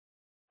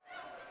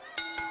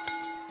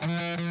The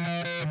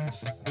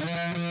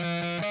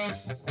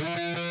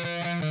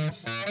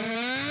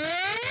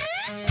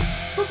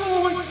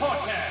following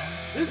podcast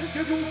is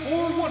scheduled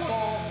for one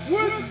fall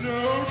with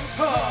no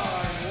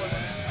time limit.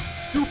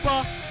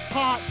 Super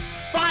hot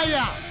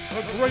fire!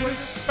 The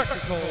greatest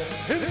spectacle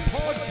in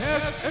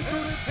podcast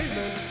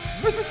entertainment,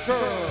 Mr.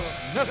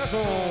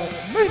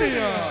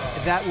 Nestlemania.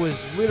 That was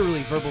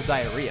literally verbal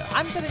diarrhea.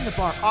 I'm setting the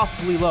bar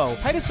awfully low.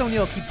 Titus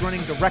O'Neil keeps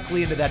running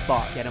directly into that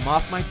bar. Get him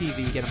off my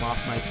TV, get him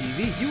off my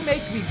TV. You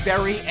make me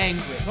very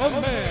angry. The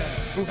man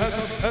who has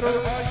a better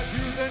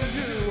IQ than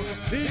you,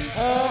 the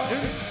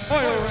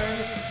awe-inspiring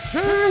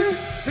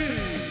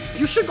JC.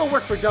 You should go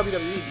work for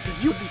WWE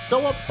because you'd be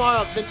so up far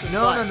up Vince's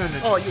butt. No.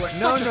 Oh, you are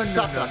such a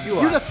sucker. You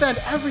You are. defend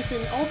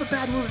everything, all the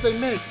bad moves they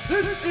make.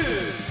 This is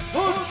the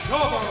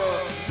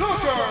Jobber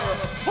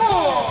Knocker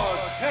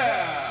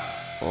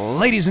Podcast.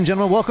 Ladies and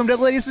gentlemen, welcome to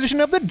the latest edition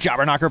of the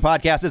Jobber Knocker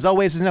Podcast. As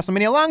always, is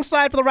Nestlemania.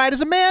 Alongside for the ride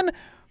is a man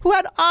who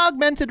had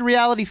augmented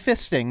reality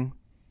fisting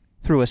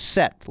through a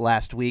set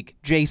last week,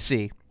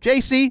 JC.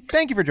 JC,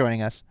 thank you for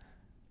joining us.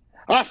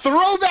 A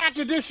throwback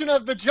edition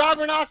of the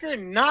Jobber Knocker?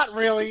 Not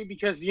really,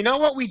 because you know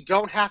what we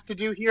don't have to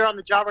do here on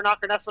the Jobber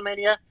Knocker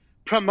Nestlemania?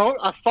 Promote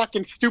a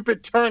fucking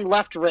stupid turn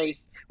left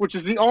race, which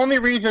is the only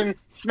reason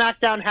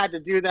SmackDown had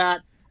to do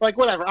that. Like,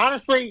 whatever.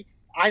 Honestly,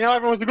 I know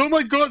everyone's like, oh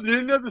my god, they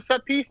didn't have the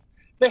set piece.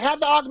 They had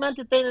the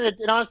augmented thing, and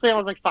honestly, I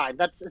was like, fine.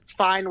 It's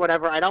fine,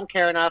 whatever. I don't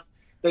care enough.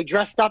 They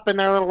dressed up in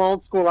their little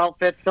old school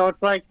outfits, so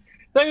it's like,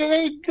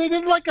 they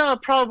did like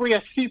probably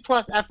a C+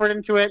 effort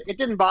into it. It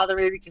didn't bother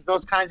me because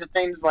those kinds of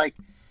things, like,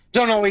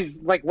 don't always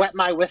like wet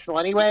my whistle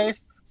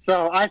anyways,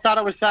 so I thought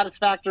it was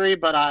satisfactory.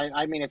 But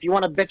I mean, if you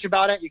want to bitch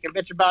about it, you can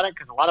bitch about it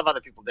because a lot of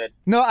other people did.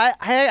 No,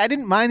 I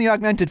didn't mind the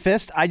augmented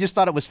fist. I just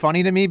thought it was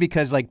funny to me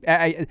because like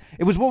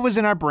it was what was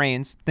in our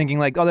brains, thinking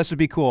like, oh, this would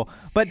be cool.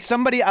 But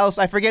somebody else,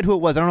 I forget who it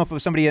was. I don't know if it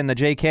was somebody in the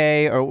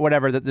JK or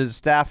whatever, the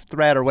staff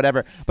thread or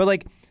whatever. But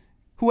like,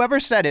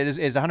 whoever said it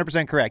is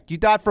 100% correct. You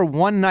thought for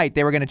one night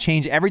they were going to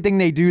change everything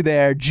they do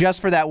there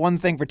just for that one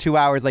thing for 2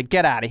 hours. Like,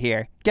 get out of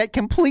here. Get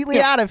completely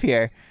out of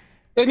here.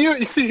 And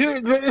you see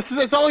here,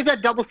 it's always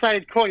that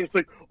double-sided coin. It's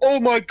like, oh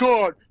my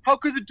god, how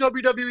could the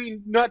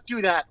WWE not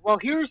do that? Well,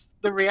 here's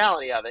the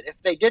reality of it. If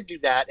they did do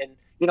that and,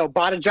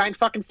 bought a giant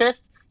fucking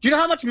fist, do you know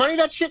how much money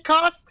that shit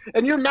costs?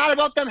 And you're mad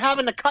about them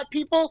having to cut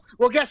people?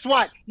 Well, guess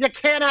what? You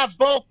can't have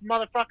both,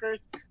 motherfuckers.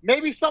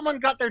 Maybe someone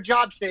got their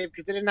job saved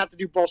because they didn't have to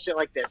do bullshit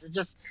like this.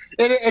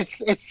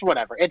 It's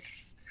whatever.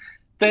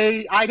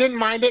 I didn't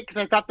mind it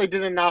because I thought they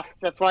did enough.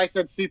 That's why I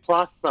said C+,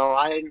 so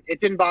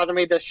it didn't bother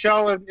me. The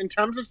show, in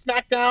terms of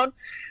SmackDown,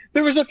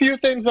 there was a few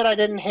things that I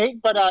didn't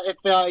hate, but if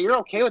you're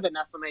okay with it,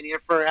 Nestlemania,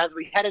 as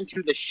we head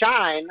into the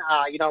Shine,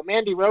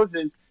 Mandy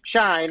Rose's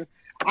Shine,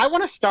 I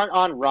want to start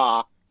on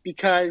Raw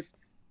because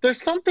there's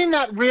something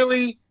that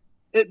really,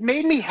 it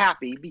made me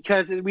happy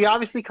because we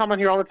obviously come on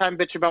here all the time,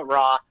 bitch about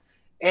Raw,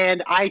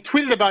 and I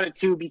tweeted about it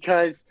too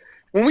because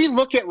when we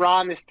look at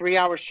Raw in this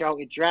 3-hour show,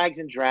 it drags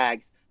and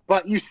drags.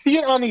 But you see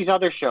it on these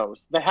other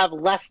shows that have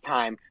less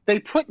time. They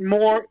put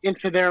more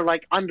into their,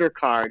 like,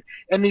 undercard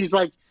and these,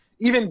 like,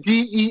 even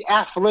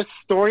DEF list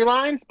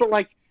storylines. But,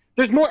 like,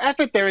 there's more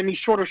effort there in these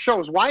shorter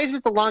shows. Why is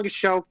it the longest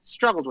show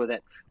struggled with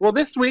it? Well,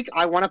 this week,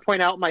 I want to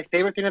point out my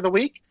favorite thing of the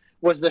week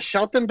was the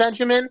Shelton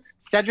Benjamin,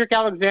 Cedric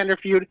Alexander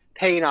feud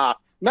paying off.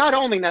 Not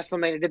only,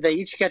 Nestlemania, did they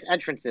each get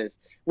entrances,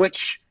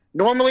 which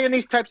normally in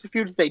these types of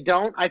feuds they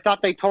don't. I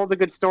thought they told a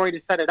good story to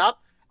set it up.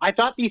 I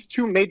thought these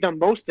two made the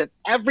most of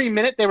every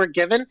minute they were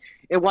given.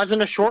 It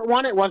wasn't a short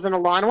one. It wasn't a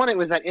long one. It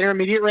was at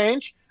intermediate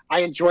range. I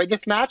enjoyed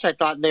this match. I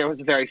thought it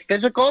was very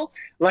physical.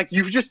 Like,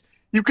 you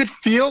could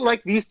feel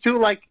like these two,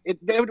 like,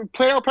 they would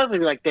play out perfectly.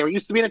 Like, they were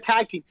used to being a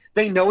tag team.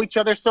 They know each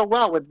other so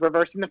well with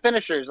reversing the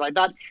finishers. I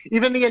thought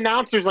even the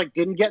announcers, like,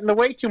 didn't get in the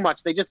way too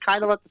much. They just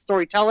kind of let the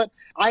story tell it.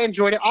 I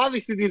enjoyed it.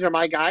 Obviously, these are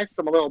my guys,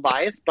 so I'm a little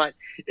biased. But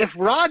if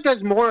Raw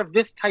does more of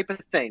this type of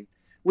thing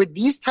with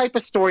these type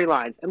of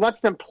storylines and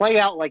lets them play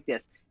out like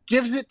this,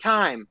 gives it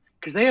time,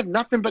 because they have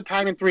nothing but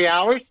time in 3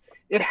 hours,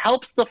 it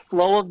helps the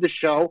flow of the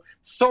show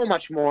so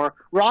much more.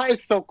 Raw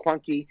is so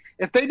clunky.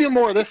 If they do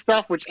more of this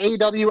stuff, which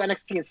AEW,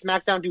 NXT, and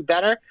SmackDown do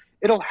better,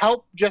 it'll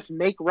help just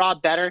make Raw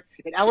better.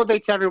 It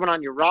elevates everyone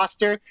on your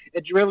roster.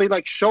 It really,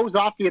 like, shows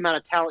off the amount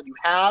of talent you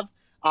have.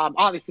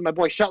 Obviously, my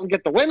boy Shelton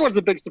get the win was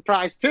a big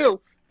surprise, too.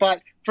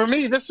 But for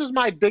me, this was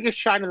my biggest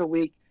shine of the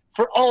week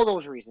for all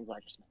those reasons I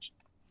just mentioned.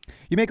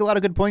 You make a lot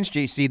of good points,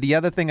 JC. The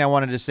other thing I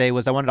wanted to say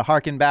was I wanted to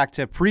harken back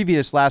to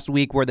previous last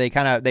week where they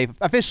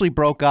officially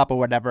broke up or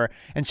whatever,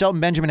 and Shelton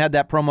Benjamin had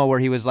that promo where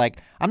he was like,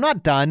 I'm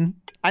not done.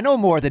 I know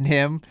more than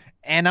him,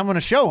 and I'm going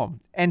to show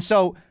him. And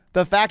so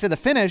the fact of the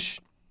finish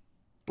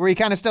where he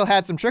kind of still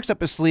had some tricks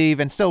up his sleeve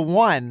and still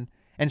won,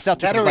 and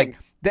Celtic was like,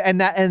 and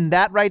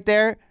that right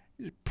there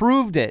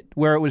proved it,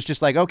 where it was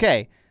just like,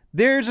 okay,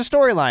 there's a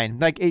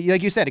storyline. Like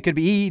you said, it could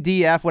be E,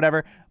 D, F,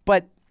 whatever,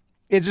 but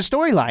it's a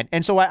storyline.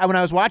 And so when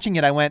I was watching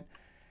it, I went,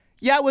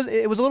 Yeah,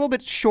 it was a little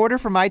bit shorter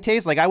for my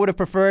taste. Like I would have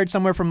preferred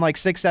somewhere from like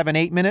 6, 7,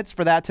 8 minutes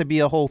for that to be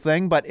a whole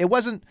thing, but it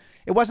wasn't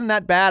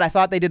that bad. I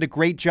thought they did a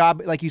great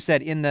job, like you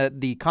said, in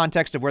the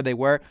context of where they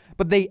were,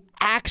 but they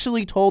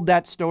actually told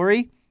that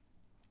story,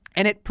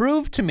 and it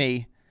proved to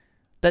me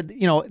that,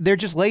 they're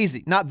just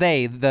lazy. Not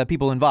the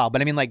people involved,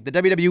 but I mean like the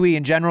WWE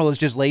in general is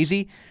just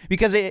lazy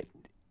because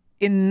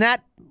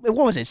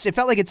what was it? It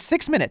felt like it's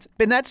 6 minutes.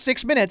 In that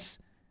 6 minutes,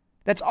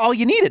 that's all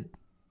you needed.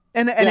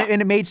 And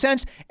it made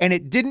sense, and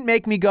it didn't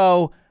make me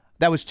go,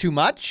 that was too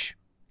much.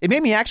 It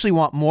made me actually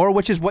want more,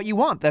 which is what you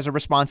want as a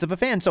response of a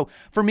fan. So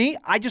for me,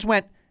 I just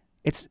went,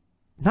 it's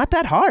not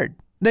that hard.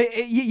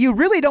 You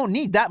really don't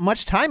need that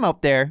much time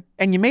out there,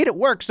 and you made it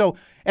work. So,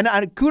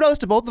 and kudos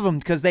to both of them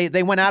because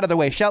they went out of their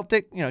way.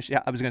 Sheltic,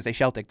 I was going to say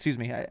Sheltic, excuse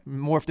me, I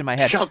morphed in my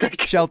head.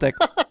 Sheltic.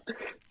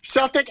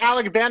 Sheltic,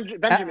 Alec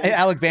Benjamin.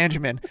 Alec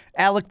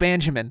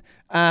Benjamin.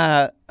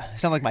 Sound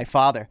like my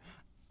father.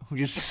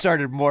 We just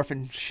started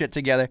morphing shit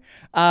together.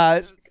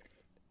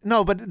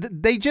 No,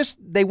 but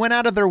they went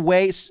out of their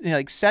way.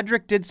 Like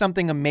Cedric did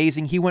something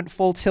amazing. He went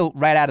full tilt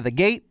right out of the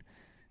gate.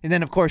 And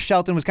then, of course,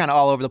 Shelton was kind of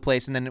all over the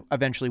place and then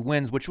eventually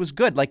wins, which was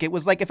good.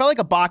 It felt like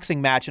a boxing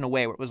match in a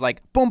way where it was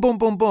like boom, boom,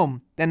 boom,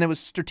 boom. Then there was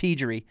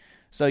strategery.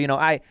 So,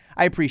 I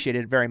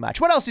appreciated it very much.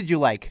 What else did you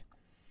like?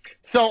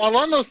 So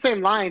along those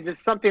same lines,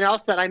 it's something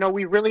else that I know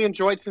we really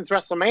enjoyed since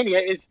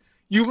WrestleMania is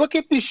you look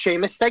at these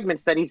Sheamus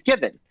segments that he's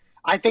given.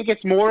 I think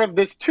it's more of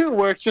this too,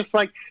 where it's just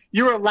like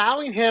you're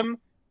allowing him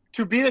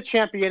to be the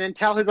champion and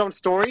tell his own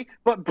story,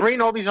 but bring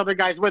all these other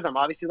guys with him.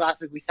 Obviously,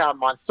 last week we saw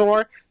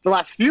Mansoor. The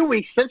last few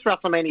weeks since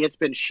WrestleMania, it's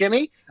been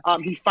Shimmy.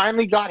 He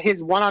finally got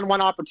his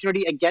one-on-one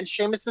opportunity against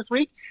Sheamus this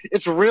week.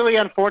 It's really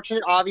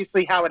unfortunate,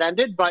 obviously, how it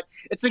ended, but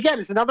it's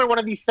another one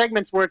of these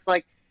segments where it's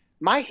like,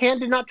 my hand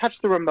did not touch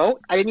the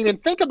remote. I didn't even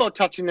think about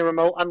touching the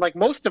remote, unlike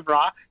most of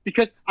Raw,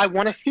 because I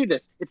want to see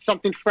this. It's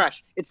something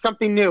fresh. It's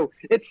something new.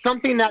 It's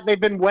something that they've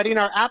been whetting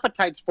our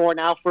appetites for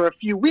now for a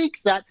few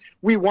weeks that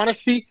we want to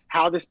see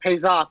how this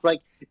pays off.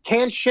 Like,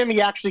 can Shimmy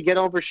actually get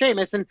over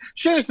Sheamus? And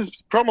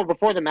Sheamus' promo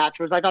before the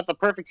match was, I thought, the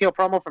perfect heel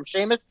promo from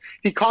Sheamus.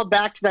 He called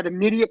back to that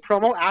immediate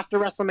promo after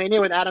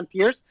WrestleMania with Adam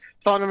Pearce,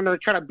 telling him to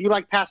try to be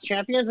like past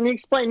champions, and he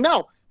explained,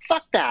 no,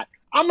 fuck that.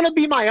 I'm going to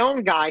be my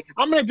own guy.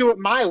 I'm going to do it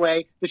my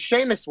way, the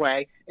Sheamus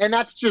way, and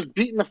that's just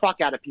beating the fuck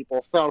out of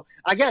people. So,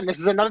 again, this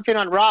is another thing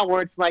on Raw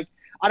where it's like,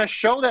 on a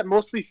show that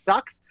mostly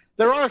sucks,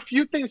 there are a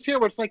few things here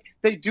where it's like,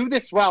 they do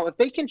this well. If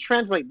they can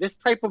translate this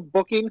type of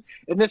booking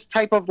and this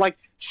type of,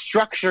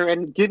 structure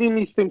and giving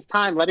these things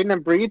time, letting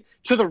them breathe,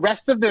 to the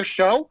rest of their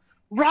show,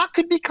 Raw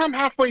could become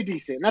halfway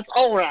decent. That's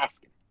all we're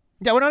asking.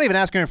 Yeah, we're not even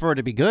asking for it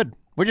to be good.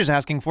 We're just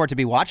asking for it to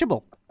be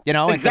watchable.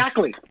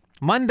 Exactly.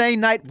 Monday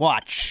Night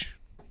Watch.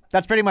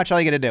 That's pretty much all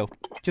you got to do.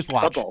 Just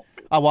watch.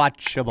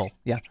 Watchable.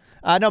 Yeah.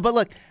 No, but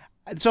look,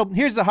 so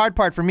here's the hard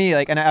part for me,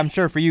 and I'm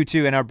sure for you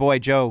too, and our boy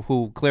Joe,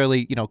 who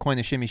clearly, coined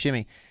the shimmy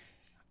shimmy.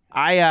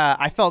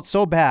 I felt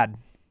so bad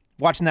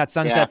watching that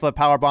sunset flip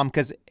powerbomb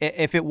because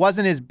if it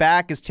wasn't his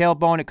back, his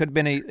tailbone, it could have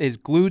been his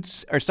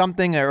glutes or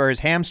something, or his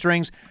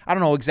hamstrings. I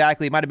don't know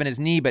exactly. It might have been his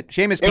knee, but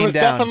Sheamus came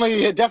down.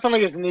 It was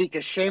definitely his knee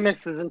because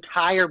Sheamus'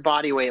 entire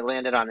body weight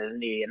landed on his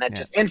knee, and that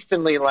just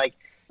instantly,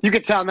 you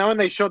could tell. Now when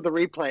they showed the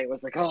replay, it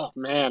was like, oh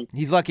man.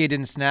 He's lucky it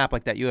didn't snap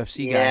like that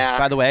UFC guy.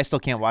 By the way, I still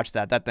can't watch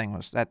that. That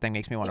thing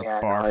makes me want to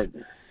barf.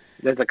 No,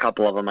 there's a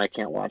couple of them I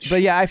can't watch.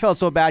 But yeah, I felt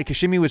so bad because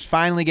Shimmy was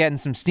finally getting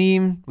some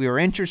steam. We were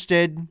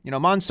interested.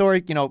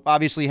 Mansoor,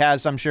 obviously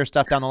has, I'm sure,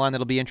 stuff down the line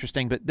that'll be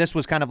interesting. But this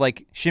was kind of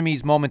like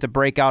Shimmy's moment to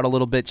break out a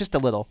little bit, just a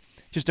little,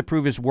 just to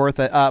prove his worth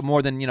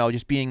more than,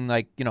 just being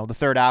the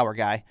third hour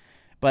guy.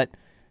 But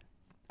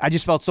I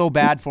just felt so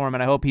bad for him,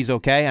 and I hope he's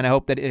okay, and I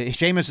hope that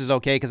Sheamus is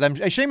okay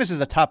because Sheamus is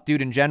a tough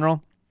dude in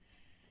general.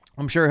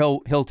 I'm sure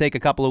he'll take a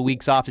couple of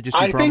weeks off to just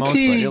do promos, but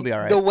he'll be all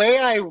right. The way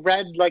I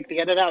read the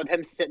edit out of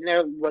him sitting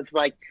there was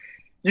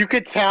you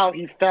could tell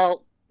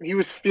he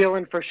was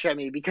feeling for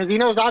Shimmy because he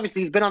knows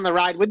obviously he's been on the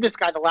ride with this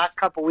guy the last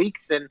couple of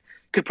weeks and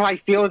could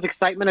probably feel his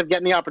excitement of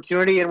getting the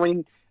opportunity.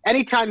 And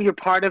anytime you're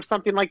part of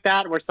something like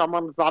that where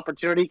someone's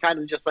opportunity kind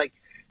of just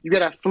you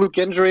get a fluke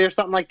injury or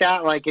something like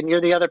that, and you're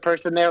the other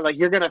person there,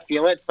 you're going to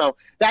feel it. So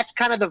that's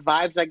kind of the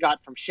vibes I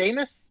got from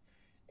Sheamus.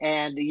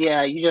 And,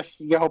 yeah,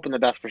 you're hoping the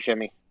best for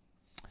Shimmy.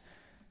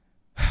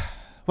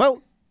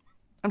 Well,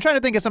 I'm trying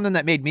to think of something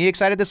that made me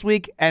excited this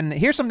week. And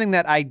here's something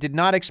that I did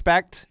not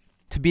expect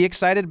to be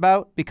excited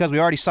about because we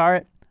already saw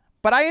it.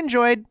 But I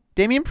enjoyed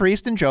Damian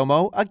Priest and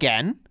Jomo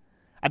again.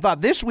 I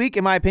thought this week,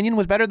 in my opinion,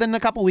 was better than a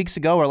couple weeks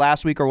ago or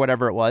last week or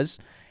whatever it was.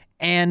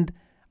 And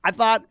I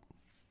thought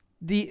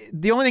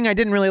the only thing I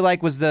didn't really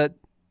like was the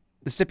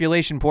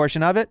stipulation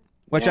portion of it,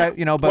 which but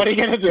what are you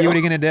gonna do? What are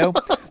you gonna do?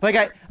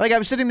 I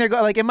was sitting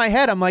there, in my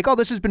head, I'm like, oh,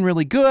 this has been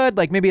really good.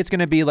 Maybe it's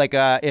gonna be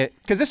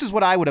because this is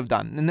what I would have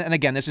done. And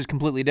again, this is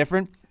completely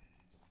different.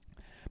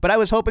 But I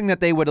was hoping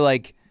that they would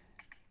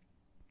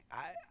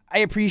I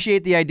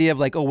appreciate the idea of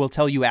we'll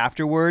tell you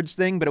afterwards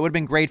thing, but it would have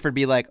been great for it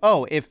to be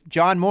if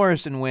John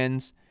Morrison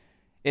wins,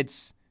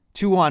 it's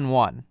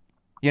 2-on-1,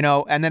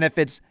 and then if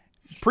it's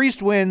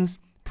Priest wins,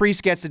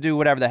 Priest gets to do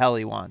whatever the hell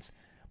he wants.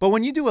 But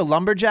when you do a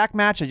lumberjack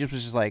match, I just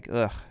was just like,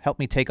 ugh, help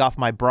me take off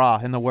my bra,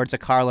 in the words of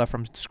Carla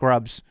from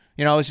Scrubs.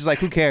 You know, it's just like,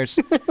 who cares?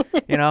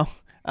 You know?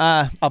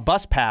 A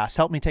bus pass,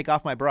 help me take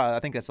off my bra. I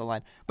think that's the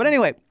line. But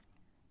anyway,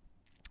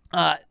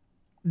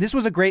 this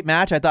was a great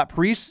match. I thought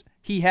Priest,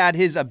 he had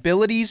his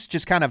abilities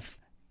just kind of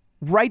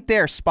right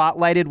there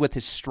spotlighted with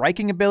his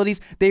striking abilities.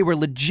 They were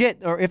legit,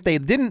 or if they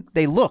didn't,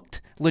 they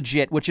looked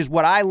legit, which is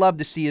what I love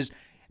to see, is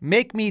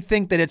make me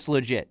think that it's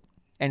legit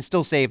and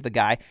still save the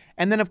guy.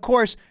 And then, of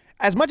course,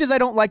 as much as I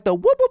don't like the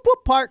whoop whoop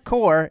whoop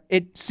parkour,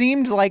 it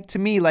seemed like to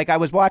me like I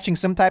was watching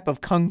some type of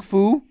kung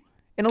fu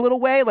in a little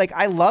way. Like,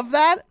 I love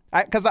that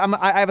because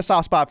I have a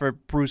soft spot for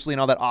Bruce Lee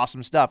and all that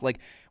awesome stuff. Like,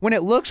 when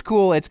it looks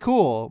cool, it's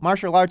cool.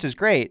 Martial arts is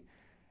great.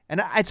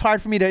 And it's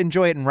hard for me to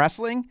enjoy it in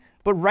wrestling.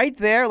 But right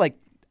there, like,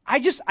 I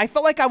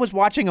felt like I was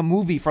watching a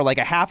movie for like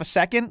a half a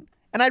second,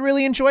 and I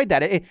really enjoyed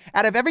that.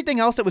 Out of everything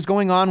else that was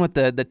going on with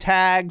the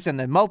tags and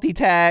the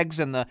multi-tags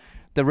and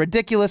the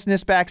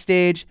ridiculousness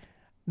backstage,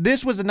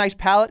 this was a nice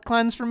palate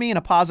cleanse for me in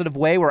a positive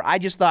way, where I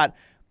just thought,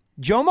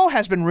 Jomo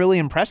has been really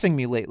impressing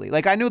me lately.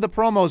 Like, I knew the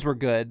promos were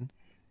good,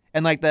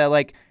 and like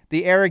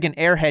the arrogant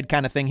airhead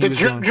kind of thing he was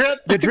doing.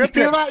 The drip drip.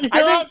 You feel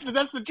that?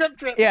 That's the drip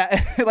drip.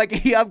 Yeah, like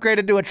he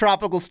upgraded to a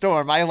tropical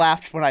storm. I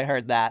laughed when I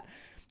heard that.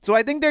 So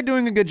I think they're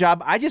doing a good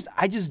job. I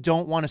just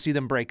don't want to see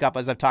them break up,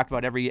 as I've talked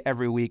about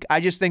every week. I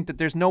just think that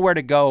there's nowhere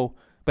to go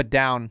but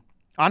down.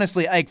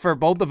 Honestly, like for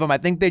both of them, I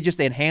think they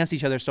enhance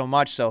each other so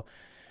much. So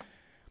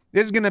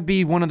this is going to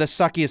be one of the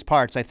suckiest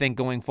parts, I think,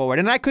 going forward.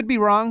 And I could be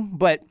wrong,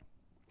 but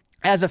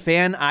as a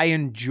fan, I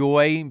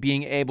enjoy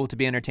being able to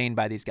be entertained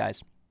by these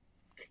guys.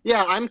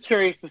 Yeah, I'm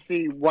curious to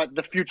see what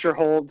the future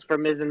holds for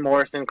Miz and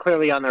Morrison,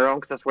 clearly on their own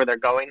because that's where they're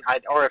going.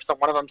 Or if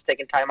one of them's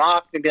taking time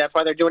off, maybe that's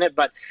why they're doing it.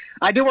 But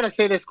I do want to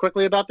say this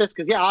quickly about this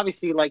because, yeah,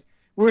 obviously, like,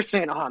 we were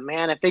saying, oh,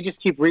 man, if they just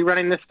keep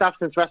rerunning this stuff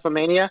since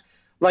WrestleMania,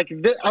 like,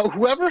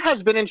 whoever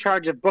has been in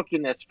charge of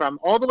booking this from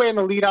all the way in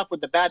the lead up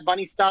with the Bad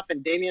Bunny stuff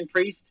and Damian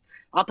Priest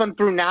up and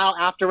through now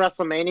after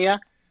WrestleMania,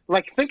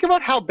 like, think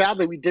about how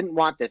badly we didn't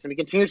want this, and we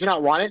continue to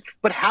not want it,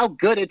 but how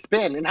good it's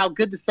been and how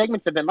good the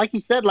segments have been. Like you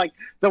said, like,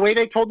 the way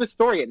they told the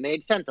story, it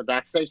made sense. The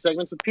backstage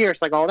segments with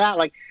Pierce, like, all that,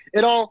 like,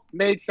 it all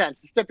made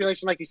sense. The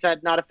stipulation, like you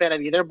said, not a fan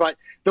of either, but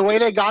the way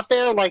they got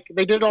there, like,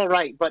 they did all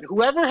right. But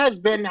whoever has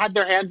had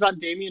their hands on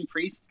Damian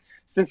Priest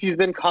since he's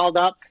been called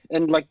up,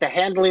 and, like, the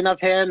handling of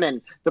him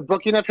and the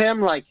booking of him,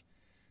 like,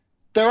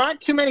 there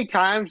aren't too many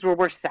times where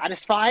we're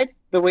satisfied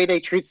the way they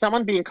treat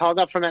someone being called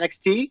up from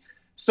NXT.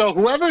 So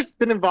whoever's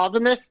been involved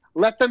in this,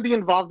 let them be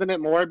involved in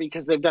it more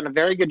because they've done a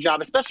very good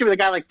job, especially with a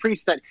guy like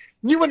Priest that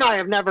you and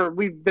I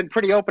we've been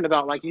pretty open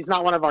about. Like, he's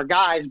not one of our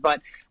guys, but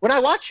when I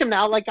watch him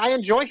now, like, I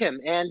enjoy him,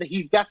 and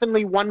he's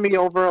definitely won me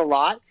over a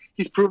lot.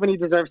 He's proven he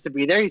deserves to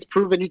be there. He's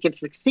proven he can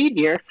succeed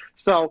here.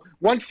 So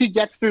once he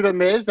gets through the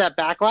Miz, that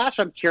backlash,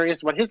 I'm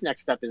curious what his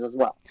next step is as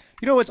well.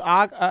 You know, it's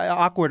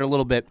awkward a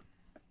little bit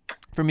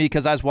for me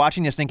because I was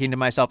watching this thinking to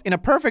myself, in a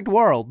perfect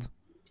world,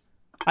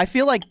 I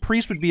feel like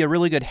Priest would be a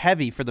really good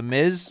heavy for the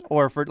Miz,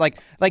 or for like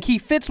he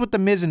fits with the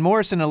Miz and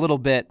Morrison a little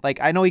bit. Like,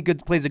 I know he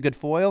plays a good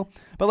foil,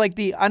 but like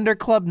the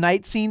underclub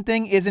night scene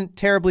thing isn't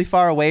terribly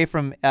far away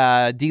from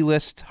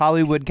D-list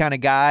Hollywood kind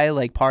of guy,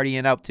 like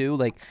partying out too.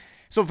 Like,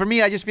 so for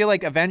me, I just feel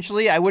like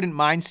eventually I wouldn't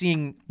mind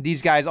seeing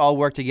these guys all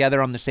work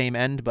together on the same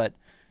end, but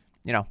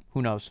you know,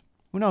 who knows?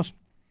 Who knows?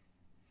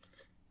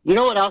 You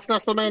know what else,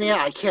 WrestleMania?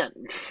 I can't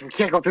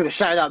go through the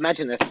show without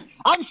mentioning this.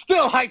 I'm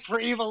still hyped for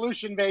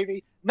Evolution,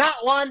 baby. Not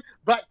one,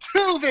 but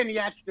two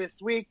vignettes this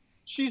week.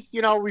 She's,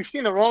 you know, we've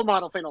seen the role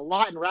model thing a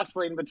lot in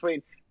wrestling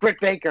between Britt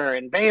Baker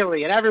and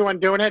Bayley and everyone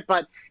doing it,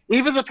 but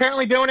Eva's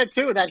apparently doing it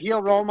too, that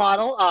heel role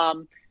model.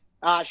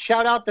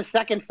 Shout out the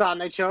second song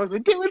they chose. We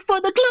do it for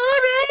the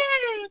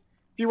glory!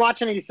 If you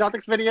watch any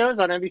Celtics videos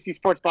on NBC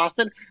Sports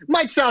Boston,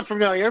 might sound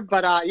familiar,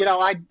 but, you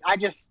know,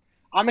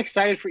 I'm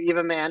excited for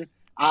Eva, man.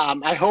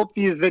 I hope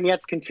these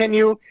vignettes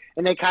continue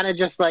and they kind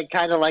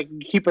of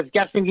keep us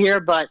guessing here,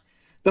 but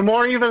the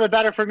more Eva, the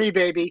better for me,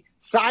 baby.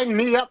 Sign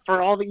me up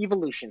for all the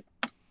Evolution.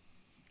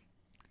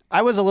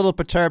 I was a little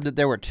perturbed that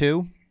there were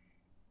two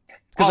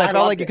because I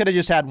felt like you could have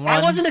just had one.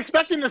 I wasn't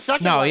expecting the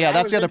second one. No, yeah,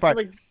 that's the other part.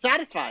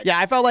 Satisfied. Yeah,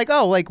 I felt like,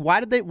 oh, like why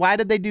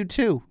did they do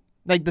two?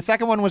 Like the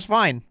second one was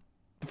fine.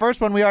 The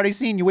first one we already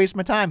seen. You waste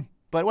my time,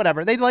 but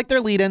whatever. They like their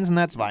lead-ins and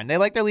that's fine. They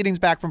like their lead-ins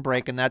back from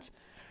break and that's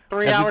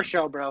 3-hour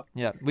show, bro.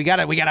 Yeah, we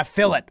gotta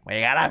fill it. We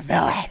gotta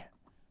fill it.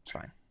 It's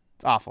fine.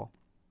 It's awful,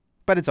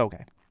 but it's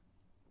okay.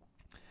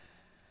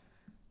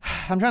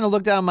 I'm trying to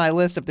look down my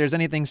list if there's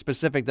anything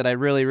specific that I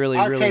really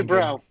Okay,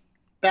 bro.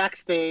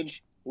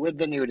 Backstage with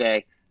the New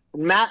Day.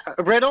 Matt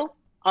Riddle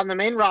on the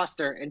main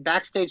roster in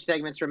backstage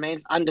segments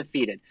remains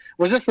undefeated.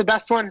 Was this the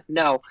best one?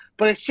 No,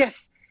 but it's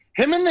just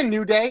him in the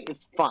New Day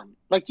is fun.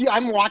 Like,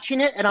 I'm watching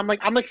it and I'm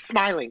like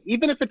smiling,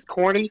 even if it's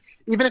corny,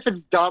 even if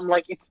it's dumb.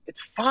 Like,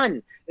 it's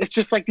fun. It's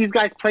just like these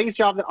guys play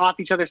off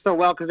each other so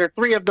well because they're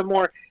three of the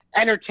more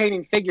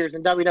entertaining figures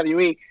in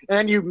WWE. And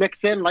then you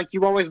mix in, like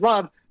you always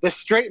love, the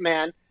straight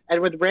man and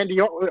with Randy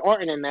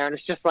Orton in there, and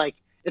it's just like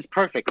It's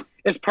perfect.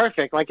 It's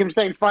perfect. Like him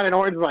saying fun and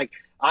Orton's like,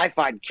 I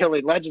find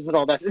killing legends and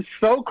all that. It's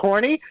so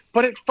corny,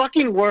 but it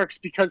fucking works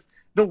because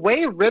the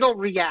way Riddle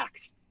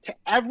reacts to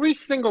every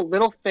single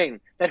little thing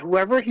that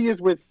whoever he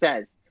is with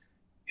says,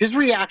 his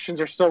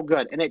reactions are so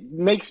good, and it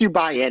makes you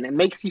buy in. It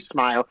makes you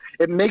smile.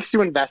 It makes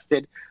you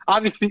invested.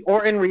 Obviously,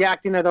 Orton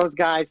reacting to those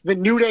guys, the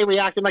New Day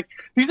reacting. Like,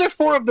 these are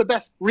 4 of the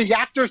best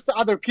reactors to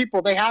other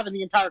people they have in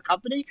the entire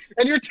company,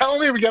 and you're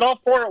telling me we get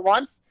all 4 at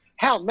once?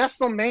 Hell,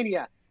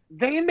 WrestleMania.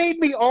 They made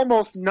me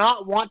almost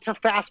not want to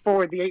fast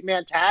forward the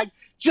 8-man tag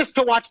just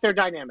to watch their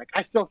dynamic.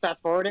 I still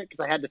fast forward it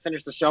because I had to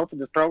finish the show for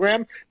this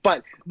program.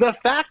 But the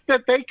fact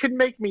that they could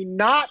make me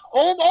not,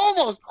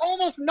 almost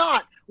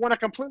not want to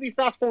completely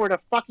fast forward a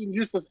fucking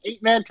useless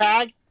 8-man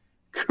tag,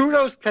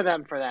 kudos to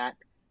them for that.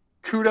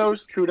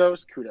 Kudos. Well,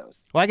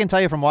 I can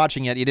tell you from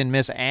watching it, you didn't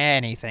miss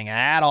anything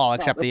at all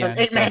except the end.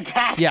 It's an 8-man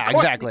tag. Yeah,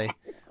 exactly.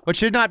 Which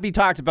should not be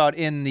talked about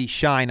in the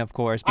Shine, of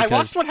course. Because... I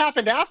watched what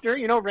happened after.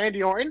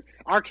 Randy Orton,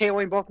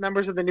 RKOing both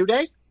members of the New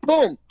Day.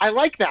 Boom. I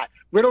like that.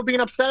 Riddle being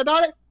upset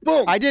about it.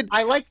 Boom.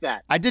 I like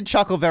that. I did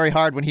chuckle very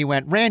hard when he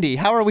went, Randy,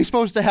 how are we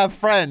supposed to have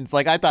friends?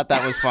 Like, I thought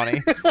that was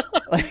funny.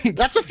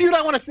 That's a feud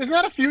I want to see. Isn't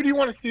that a feud you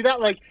want to see that?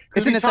 Like,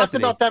 it's a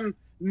necessity. Talked about them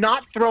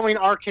not throwing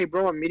RK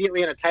Bro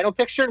immediately in a title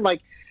picture.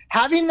 Like,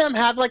 having them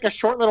have, like, a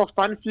short little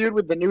fun feud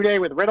with the New Day,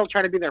 with Riddle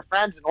trying to be their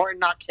friends and Orton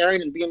not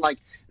caring and being like,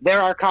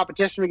 they're our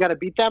competition, we got to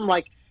beat them.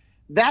 Like,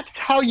 that's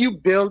how you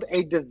build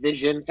a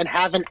division and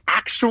have an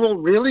actual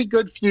really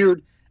good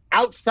feud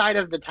outside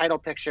of the title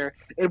picture.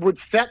 It would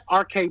set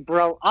RK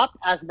Bro up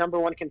as number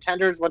 1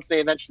 contenders once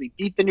they eventually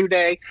beat the New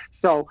Day.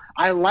 So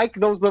I like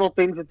those little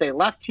things that they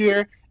left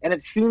here, and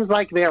it seems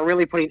like they are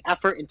really putting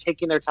effort and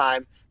taking their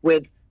time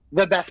with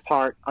the best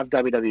part of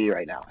WWE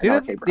right now.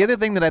 The other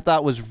thing that I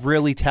thought was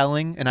really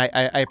telling, and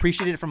I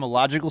appreciated it from a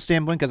logical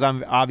standpoint because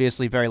I'm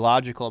obviously very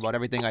logical about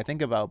everything I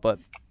think about, but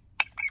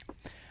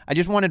I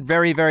just wanted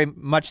very, very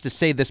much to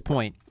say this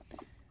point.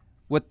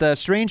 With the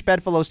Strange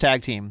Bedfellows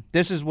tag team,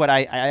 this is what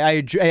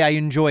I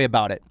enjoy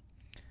about it.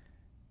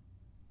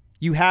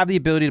 You have the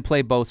ability to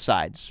play both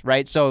sides,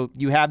 right? So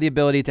you have the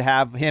ability to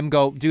have him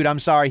go, dude, I'm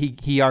sorry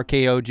he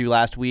RKO'd you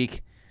last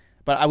week,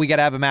 but we got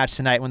to have a match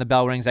tonight when the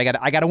bell rings. I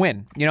got to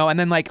win, And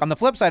then like on the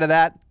flip side of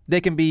that,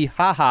 they can be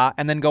haha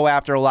and then go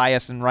after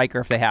Elias and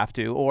Riker if they have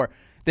to, or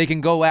they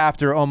can go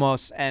after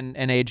Omos and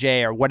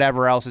AJ or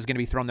whatever else is going to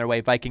be thrown their way.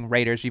 Viking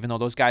Raiders, even though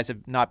those guys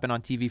have not been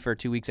on TV for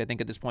 2 weeks, I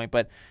think at this point,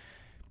 but.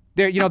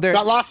 They're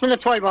got lost in the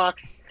toy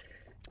box.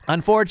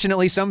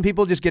 Unfortunately, some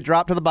people just get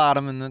dropped to the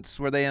bottom, and that's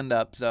where they end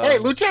up. So hey,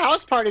 Lucha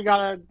House Party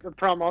got a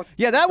promo.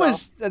 Yeah,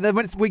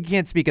 we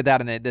can't speak of that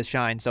in the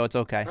Shine, so it's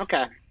okay.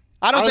 Okay.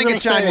 I don't think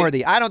it's Shine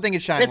worthy.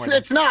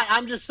 It's not.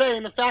 I'm just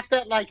saying the fact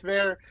that like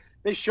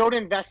they showed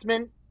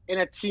investment in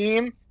a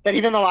team that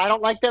even though I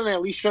don't like them, they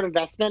at least showed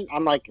investment.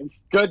 I'm like,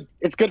 it's good.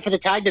 It's good for the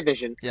tag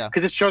division. Yeah.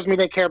 Because it shows me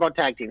they care about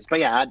tag teams.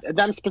 But yeah,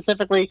 them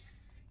specifically,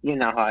 you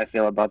know how I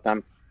feel about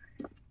them.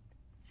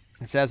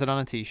 It says it on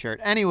a T-shirt.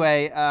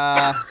 Anyway,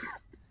 at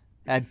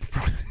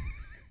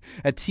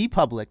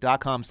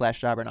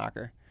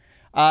tpublic.com/jobberknocker.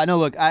 No,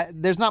 look,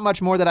 there's not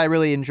much more that I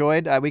really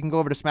enjoyed. We can go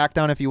over to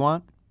SmackDown if you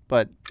want,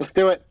 but let's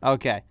do it.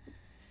 Okay.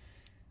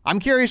 I'm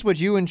curious what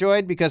you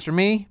enjoyed because for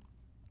me,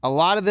 a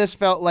lot of this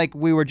felt like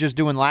we were just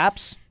doing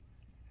laps.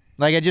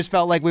 Like it just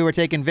felt like we were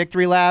taking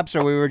victory laps,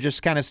 or we were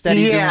just kind of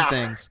steady doing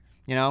things.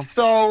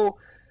 So.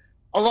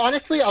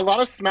 Honestly, a lot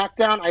of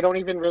SmackDown I don't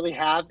even really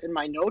have in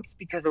my notes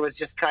because it was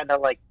just kind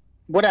of like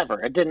whatever.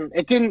 It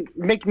didn't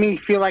make me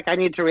feel like I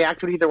need to react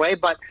to it either way.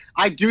 But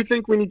I do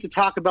think we need to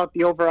talk about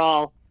the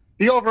overall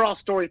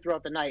story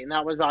throughout the night, and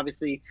that was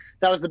the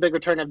big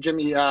return of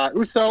Jimmy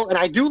Uso. And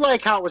I do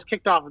like how it was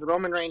kicked off with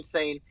Roman Reigns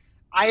saying,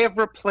 "I have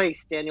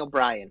replaced Daniel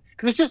Bryan,"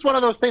 because it's just one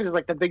of those things. It's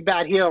like the big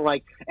bad heel.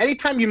 Like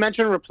anytime you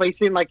mention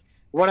replacing like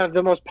one of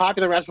the most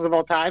popular wrestlers of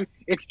all time,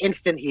 it's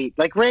instant heat.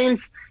 Like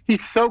Reigns,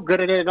 he's so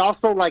good at it. It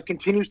also like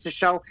continues to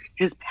show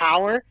his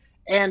power.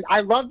 And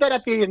I love that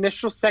at the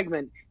initial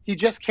segment, he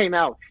just came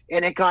out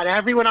and it got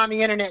everyone on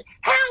the internet.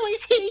 How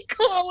is he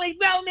cool with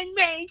Roman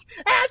Reigns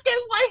after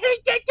what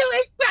he did to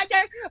his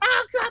brother a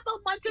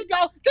couple months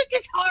ago? This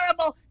is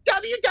horrible.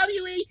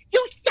 WWE,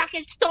 you suck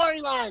at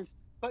storylines.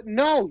 But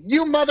no,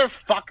 you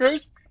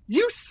motherfuckers.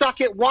 You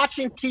suck at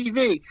watching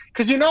TV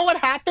because you know what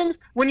happens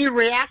when you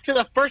react to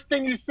the first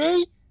thing you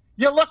see?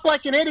 You look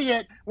like an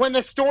idiot when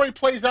the story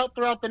plays out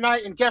throughout the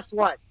night. And guess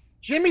what?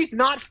 Jimmy's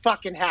not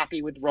fucking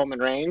happy with Roman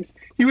Reigns.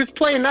 He was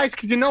playing nice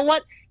because you know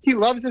what? He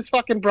loves his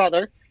fucking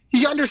brother.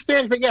 He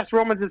understands that, yes,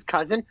 Roman's his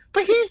cousin,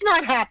 but he's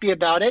not happy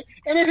about it.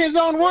 And in his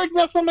own words,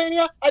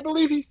 WrestleMania, I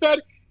believe he said,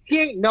 he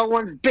ain't no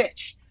one's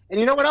bitch. And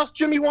you know what else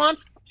Jimmy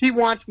wants? He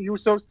wants the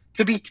Usos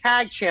to be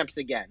tag champs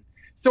again.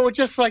 So it's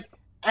just like,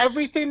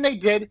 everything they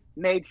did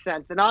made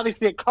sense. And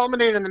obviously it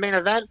culminated in the main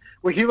event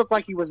where he looked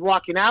like he was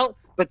walking out.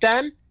 But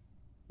then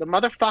the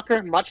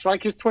motherfucker, much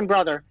like his twin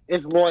brother,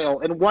 is loyal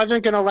and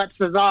wasn't going to let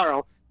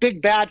Cesaro,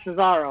 big bad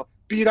Cesaro,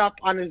 beat up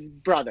on his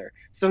brother.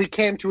 So he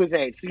came to his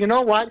aid. So you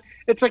know what?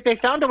 It's like they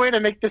found a way to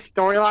make this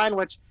storyline,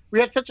 which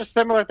we had such a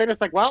similar thing. It's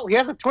like, well, he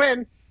has a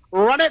twin.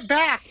 Run it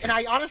back. And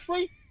I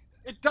honestly,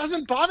 It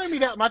doesn't bother me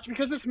that much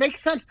because this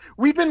makes sense.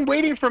 We've been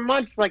waiting for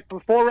months, like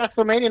before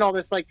WrestleMania and all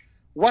this. Like,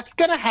 what's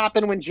going to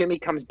happen when Jimmy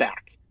comes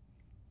back?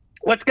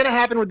 What's going to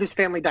happen with this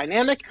family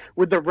dynamic,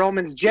 with the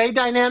Roman's Jay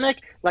dynamic,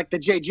 like the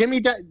Jay Jimmy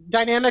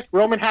dynamic,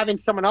 Roman having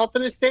someone else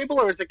in his stable,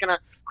 or is it going to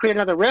create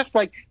another rift?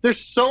 Like, there's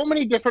so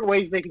many different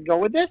ways they can go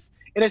with this,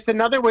 and it's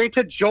another way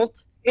to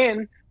jolt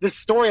in this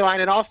storyline.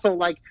 And also,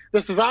 like, the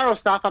Cesaro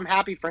stuff, I'm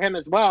happy for him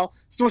as well.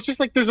 So it's just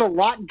like there's a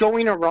lot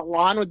going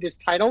on with this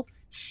title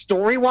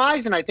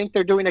story-wise, and I think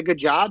they're doing a good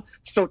job.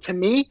 So to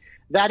me,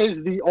 that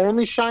is the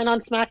only shine on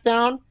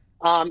SmackDown,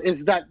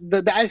 is that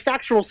this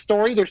actual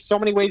story, there's so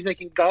many ways they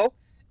can go,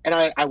 and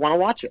I want to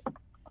watch it.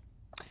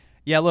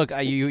 Yeah, look,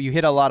 you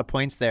hit a lot of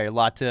points there, a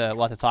lot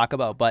to talk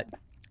about, but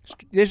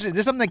there's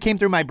something that came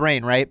through my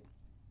brain, right?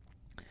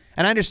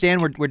 And I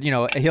understand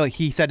we're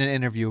he said in an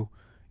interview,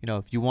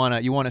 if you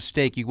want a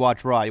steak, you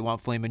watch Raw. You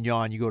want filet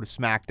mignon, you go to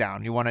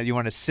SmackDown. You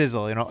want to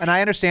sizzle, And I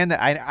understand that.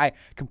 I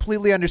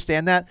completely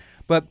understand that.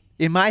 But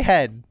in my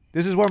head,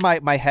 this is where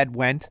my head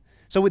went.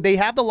 So they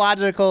have the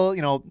logical,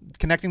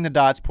 connecting the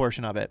dots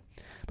portion of it.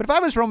 But if I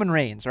was Roman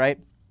Reigns, right,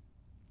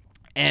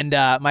 and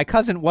my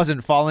cousin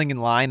wasn't falling in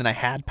line and I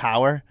had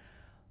power,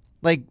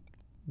 like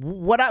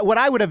what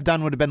I would have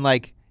done would have been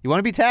like, you want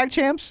to be tag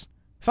champs?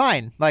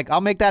 Fine. Like, I'll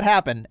make that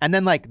happen. And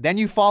then then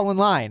you fall in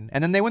line.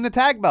 And then they win the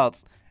tag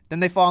belts. Then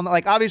they fall in,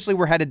 obviously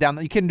we're headed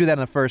down. You couldn't do that on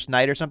the first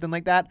night or something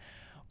like that.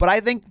 But I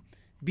think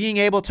being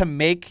able to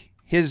make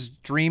his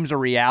dreams a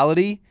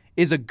reality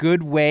is a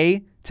good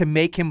way to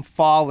make him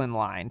fall in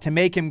line, to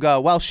make him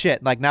go, well,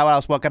 shit, like now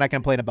what can I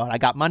complain about? I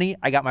got money,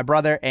 I got my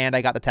brother, and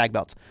I got the tag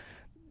belts.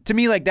 To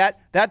me, like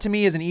that to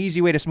me is an easy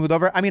way to smooth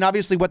over. I mean,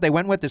 obviously what they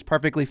went with is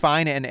perfectly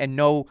fine and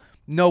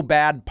no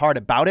bad part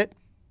about it.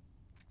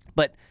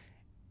 But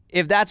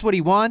if that's what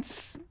he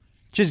wants,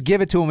 just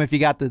give it to him if you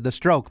got the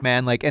stroke,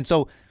 man. And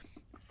so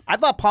I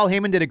thought Paul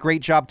Heyman did a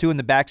great job, too, in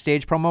the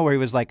backstage promo where he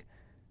was like,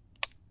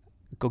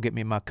 go get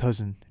me my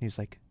cousin. And he's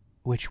like,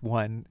 which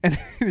one? And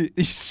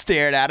he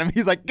stared at him.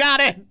 He's like,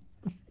 got it.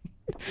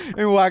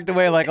 And walked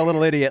away like a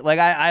little idiot. Like,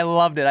 I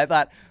loved it.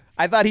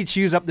 I thought he'd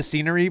chews up the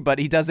scenery, but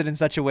he does it in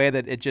such a way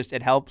that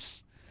it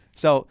helps.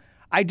 So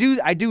I do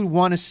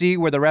want to see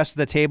where the rest of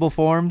the table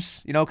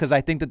forms, because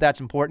I think that's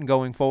important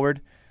going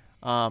forward.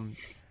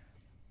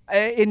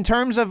 In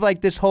terms of,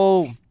 this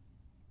whole...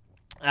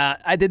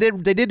 they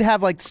did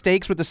have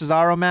stakes with the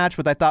Cesaro match,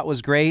 which I thought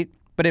was great,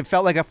 but it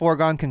felt like a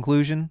foregone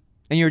conclusion,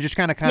 and you were just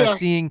kind of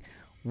seeing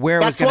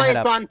where it was going to head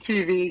up. That's why it's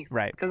on TV,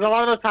 right? Because a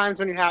lot of the times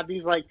when you have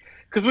these,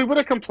 because we would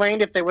have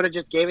complained if they would have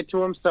just gave it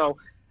to him. So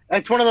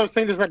it's one of those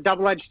things. It's a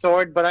double-edged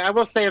sword, but I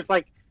will say it's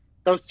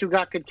those two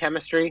got good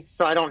chemistry,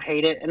 so I don't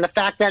hate it. And the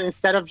fact that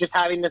instead of just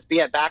having this be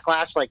at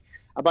Backlash,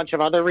 a bunch of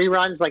other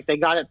reruns, they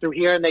got it through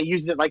here and they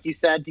used it, like you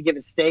said, to give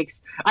it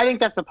stakes. I think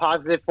that's a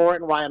positive for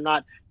it and why I'm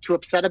not too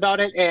upset about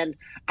it. And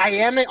I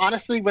am,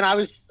 honestly, we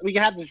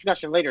can have the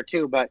discussion later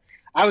too, but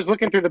I was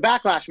looking through the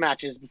Backlash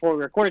matches before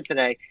we recorded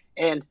today,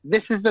 and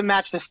this is the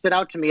match that stood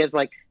out to me as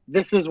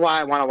this is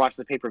why I want to watch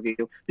the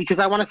pay-per-view, because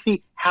I want to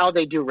see how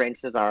they do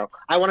Reigns Cesaro.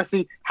 I want to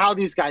see how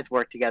these guys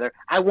work together.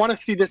 I want to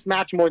see this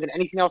match more than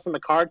anything else on the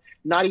card,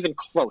 not even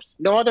close.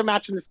 No other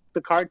match in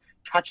the card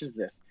touches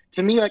this.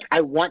 To me,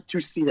 I want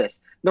to see this.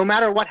 No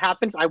matter what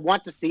happens, I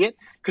want to see it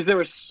because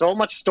there is so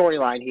much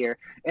storyline here.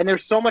 And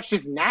there's so much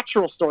just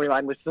natural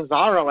storyline with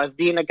Cesaro as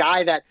being a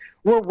guy that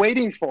we're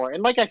waiting for.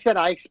 And like I said,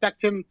 I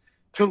expect him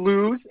to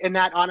lose, and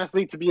that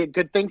honestly to be a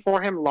good thing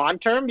for him long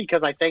term,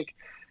 because I think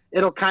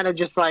it'll kind of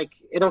just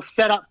it'll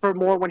set up for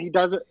more when he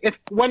does it. If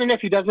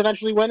he does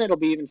eventually win, it'll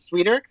be even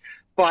sweeter.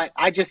 But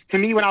to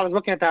me, when I was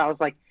looking at that, I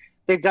was like,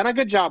 they've done a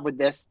good job with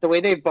this, the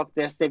way they've booked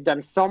this. They've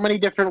done so many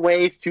different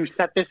ways to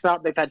set this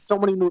up. They've had so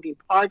many moving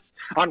parts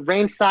on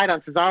Reigns' side,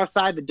 on Cesaro's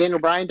side, the Daniel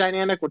Bryan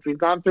dynamic, which we've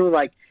gone through.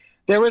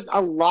 There was a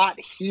lot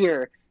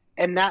here.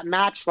 And that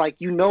match,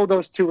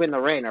 those two in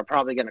the ring are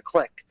probably going to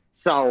click.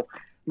 So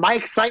my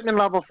excitement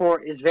level for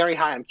it is very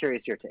high. I'm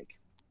curious your take.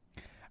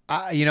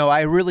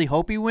 I really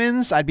hope he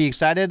wins. I'd be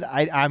excited.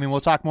 I mean,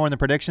 we'll talk more in the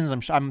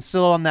predictions. I'm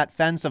still on that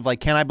fence of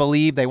can I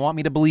believe? They want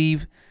me to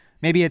believe.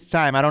 Maybe it's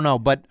time. I don't know.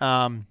 But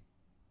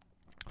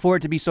for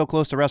it to be so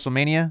close to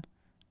WrestleMania,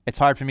 it's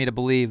hard for me to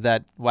believe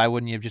that why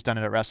wouldn't you have just done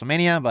it at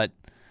WrestleMania? But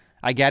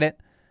I get it.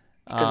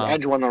 Because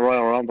Edge won the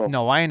Royal Rumble.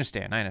 No, I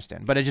understand.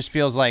 But it just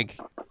feels like...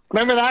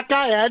 Remember that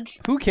guy, Edge?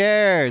 Who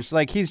cares?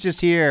 He's just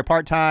here,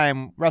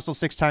 part-time, wrestles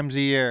 6 times a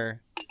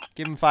year.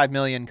 Give him $5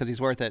 million because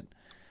he's worth it.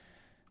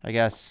 I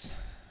guess.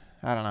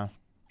 I don't know.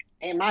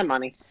 Ain't my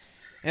money.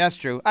 Yeah, that's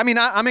true. I mean,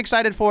 I'm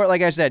excited for it.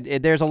 Like I said,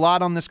 there's a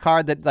lot on this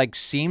card that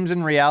seems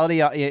in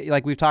reality,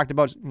 like we've talked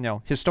about,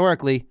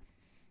 historically,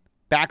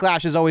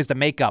 Backlash is always the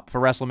makeup for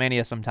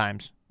WrestleMania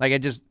sometimes.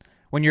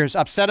 When you're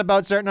upset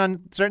about certain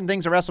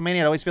things at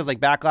WrestleMania, it always feels like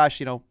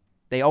Backlash,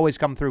 they always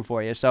come through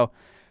for you. So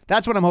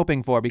that's what I'm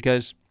hoping for,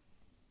 because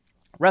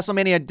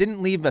WrestleMania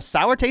didn't leave a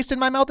sour taste in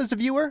my mouth as a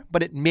viewer,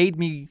 but it made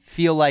me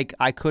feel like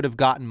I could have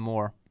gotten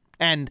more.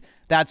 And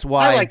that's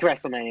why... I liked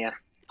WrestleMania,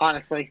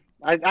 honestly.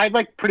 I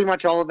liked pretty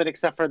much all of it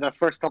except for the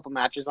first couple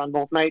matches on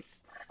both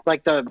nights.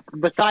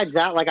 Besides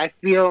that, I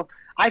feel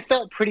I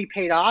felt pretty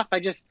paid off.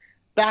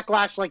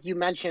 Backlash, like you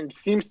mentioned,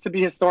 seems to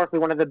be historically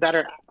one of the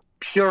better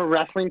pure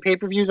wrestling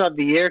pay-per-views of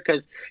the year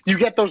because you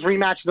get those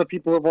rematches of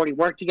people who've already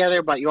worked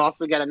together, but you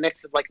also get a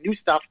mix of like new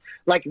stuff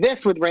like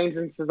this with Reigns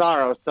and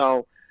Cesaro.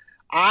 So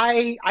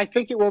I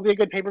think it will be a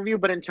good pay-per-view,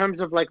 but in terms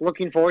of like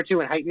looking forward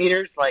to and hype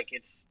meters, like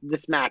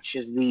this match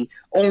is the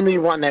only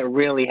one that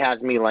really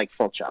has me like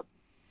full chub.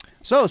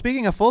 So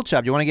speaking of full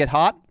chub, you want to get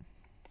hot?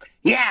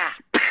 Yeah.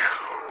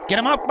 Get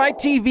him off my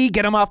TV,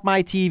 get him off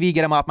my TV,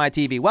 get him off my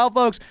TV. Well,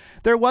 folks,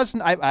 there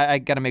wasn't, I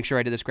got to make sure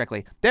I did this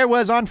correctly. There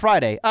was on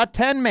Friday a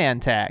 10-man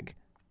tag.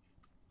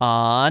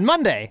 On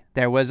Monday,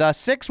 there was a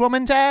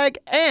 6-woman tag,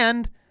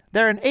 and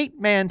there's an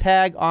 8-man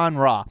tag on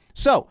Raw.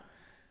 So,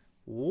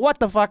 what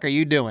the fuck are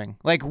you doing?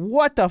 Like,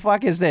 what the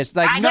fuck is this?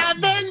 Like, I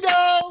got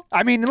bingo!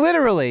 I mean,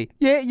 literally,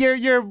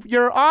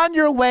 you're on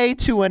your way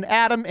to an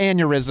atom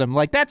aneurysm.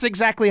 Like, that's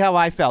exactly how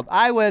I felt.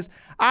 I was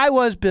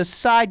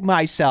beside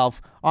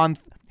myself on.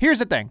 Here's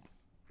the thing.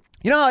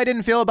 You know how I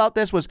didn't feel about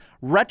this was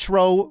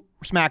Retro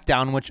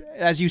SmackDown, which,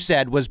 as you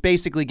said, was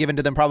basically given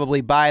to them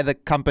probably by the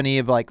company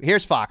of like,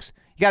 here's Fox.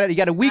 You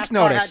got a week's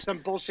notice. Had some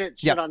bullshit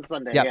shit on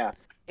Sunday. Yep. Yeah.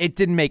 It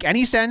didn't make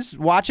any sense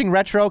watching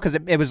Retro because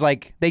it was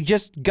like they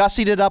just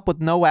gussied it up with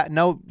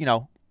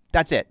no,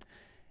 that's it.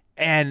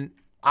 And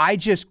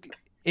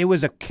it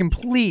was a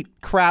complete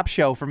crap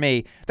show for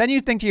me. Then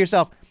you think to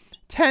yourself,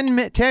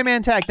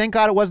 10-man tag, thank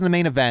God it wasn't the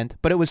main event,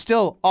 but it was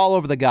still all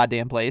over the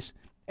goddamn place.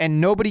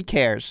 And nobody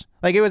cares.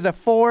 Like, it was a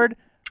forward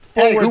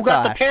Hey, who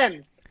got flash. the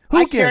pin? Who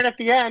I cared cared at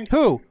the end.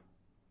 Who?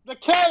 The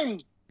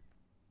King!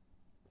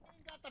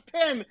 Got the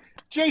pin.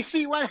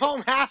 JC went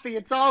home happy.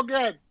 It's all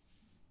good.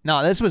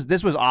 No, this was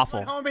awful.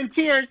 Went home in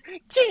tears.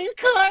 King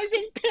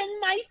Corbin pinned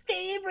my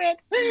favorite.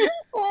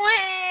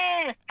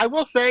 I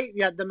will say,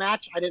 yeah, the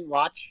match I didn't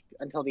watch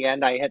until the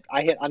end. I hit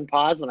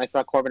unpause when I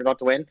saw Corbin about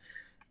to win.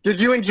 Did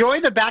you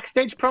enjoy the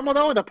backstage promo,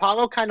 though, with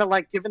Apollo kind of,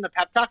 like, giving the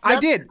pep talk? I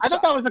did. I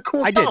thought that was a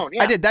cool tone.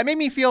 Yeah. I did. That made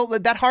me feel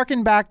that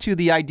harkened back to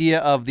the idea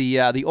of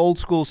the old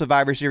school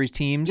Survivor Series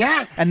teams.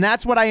 Yes. And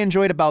that's what I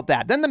enjoyed about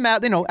that. Then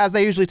as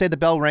they usually say, the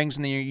bell rings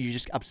and then you're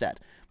just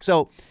upset.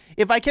 So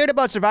if I cared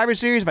about Survivor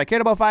Series, if I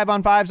cared about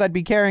 5-on-5s, I'd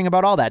be caring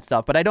about all that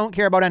stuff. But I don't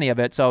care about any of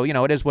it. So,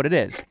 it is what it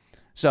is.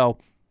 So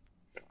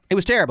it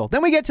was terrible.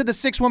 Then we get to the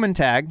 6-woman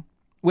tag,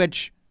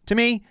 which to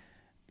me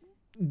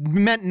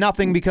meant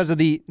nothing because of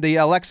the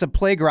Alexa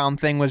Playground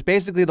thing was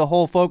basically the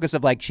whole focus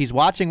of like, she's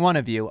watching one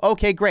of you.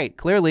 Okay, great.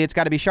 Clearly it's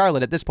got to be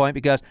Charlotte at this point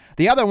because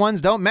the other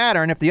ones don't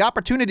matter. And if the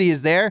opportunity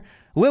is there,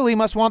 Lily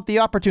must want the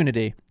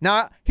opportunity.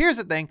 Now, here's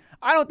the thing.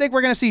 I don't think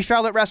we're going to see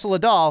Charlotte wrestle a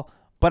doll,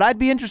 but I'd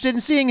be interested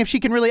in seeing if she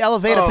can really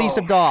elevate a piece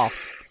of doll.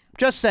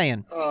 Just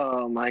saying.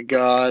 Oh, my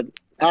God.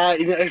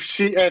 The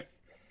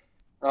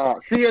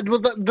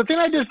thing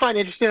I did find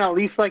interesting, at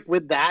least like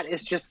with that,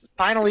 is just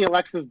finally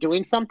Alexa's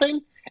doing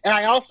something. And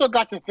I also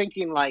got to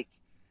thinking, like,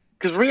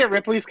 because Rhea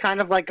Ripley's kind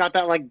of like got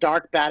that like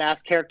dark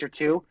badass character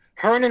too.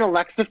 Her and an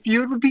Alexa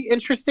feud would be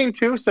interesting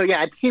too. So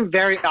yeah, it seemed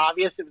very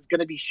obvious it was going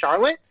to be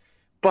Charlotte,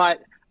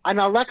 but an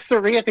Alexa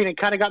Rhea thing, it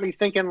kind of got me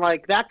thinking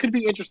like that could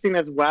be interesting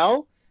as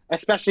well.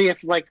 Especially if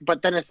like,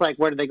 but then it's like,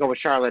 where do they go with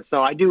Charlotte?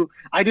 So I do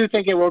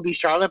think it will be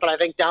Charlotte, but I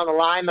think down the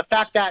line, the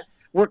fact that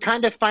we're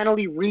kind of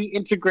finally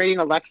reintegrating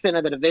Alexa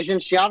into the division.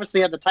 She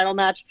obviously had the title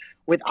match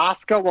with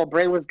Asuka while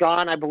Bray was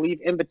gone, I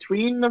believe, in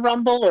between the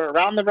Rumble or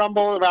around the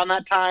Rumble around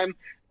that time.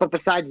 But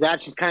besides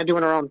that, she's kind of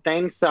doing her own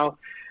thing. So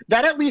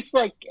that at least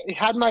like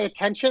had my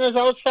attention as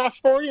I was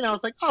fast forwarding. I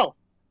was like, oh,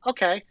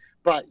 okay.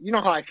 But you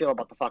know how I feel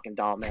about the fucking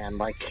doll, man.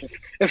 Like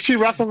if she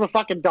wrestles a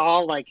fucking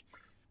doll, like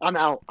I'm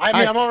out. I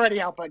mean, I'm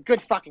already out, but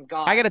good fucking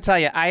God. I got to tell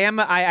you, I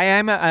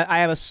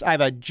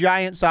have a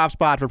giant soft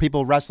spot for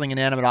people wrestling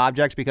inanimate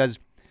objects because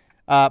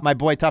my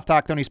boy Tough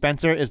Talk Tony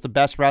Spencer is the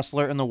best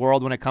wrestler in the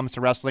world when it comes to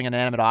wrestling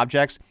inanimate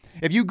objects.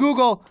 If you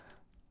Google,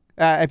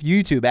 if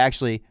YouTube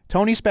actually,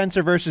 Tony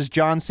Spencer versus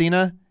John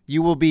Cena,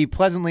 you will be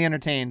pleasantly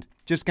entertained.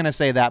 Just going to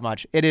say that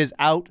much. It is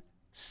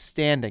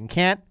outstanding.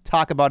 Can't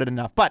talk about it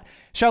enough. But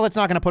Charlotte's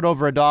not going to put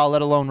over a doll,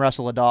 let alone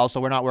wrestle a doll,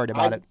 so we're not worried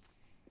about it.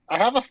 I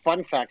have a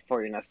fun fact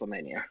for you,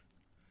 Nestlemania.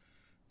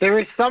 There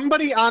is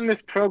somebody on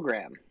this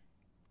program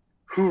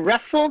who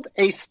wrestled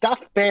a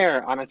stuffed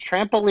bear on a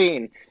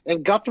trampoline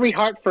in Guthrie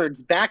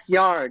Hartford's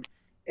backyard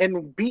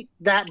and beat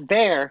that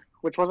bear,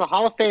 which was a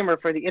Hall of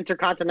Famer for the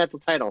Intercontinental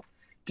title.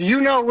 Do you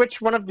know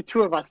which one of the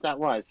two of us that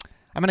was?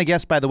 I'm going to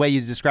guess by the way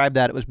you described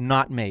that it was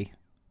not me.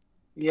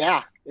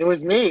 Yeah, it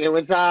was me. It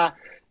was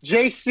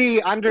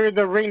JC under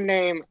the ring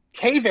name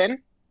Taven.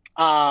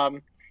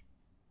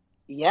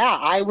 Yeah,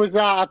 I was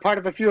a part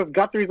of a few of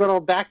Guthrie's little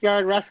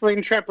backyard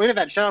wrestling trampoline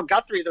event. Shout out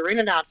Guthrie, the ring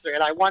announcer,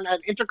 and I won an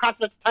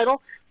Intercontinental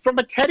title from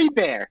a teddy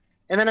bear,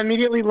 and then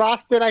immediately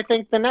lost it, I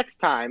think, the next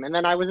time. And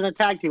then I was in a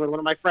tag team with one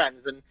of my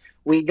friends, and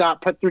we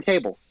got put through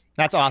tables.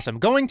 That's awesome.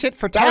 Going tit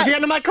for tat. That was the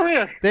end of my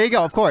career. There you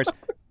go, of course.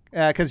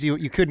 Because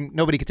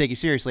nobody could take you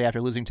seriously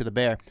after losing to the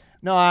bear.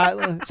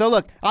 No, so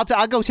look,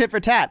 I'll go tit for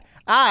tat.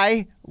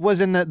 I was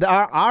in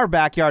our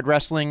backyard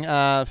wrestling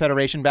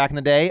federation back in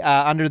the day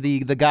under the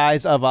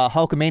guise of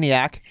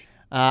Hulkamaniac.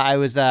 I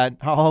was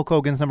Hulk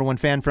Hogan's #1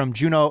 fan from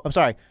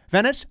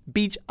Venice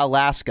Beach,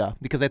 Alaska,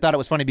 because they thought it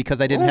was funny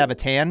because I didn't have a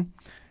tan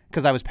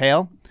because I was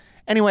pale.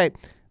 Anyway,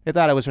 they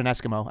thought I was an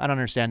Eskimo. I don't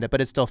understand it, but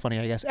it's still funny,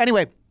 I guess.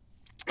 Anyway,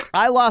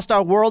 I lost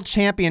our world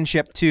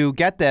championship to,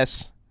 get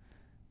this,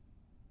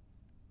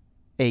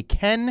 a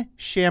Ken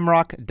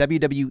Shamrock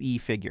WWE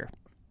figure.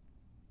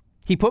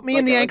 He put me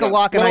in the ankle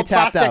lock and I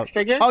tapped out.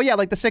 Figure? Oh, yeah,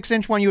 like the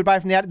 6-inch one you would buy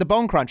from the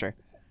Bone Cruncher.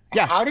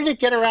 Yeah. How did it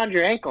get around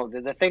your ankle?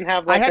 Did the thing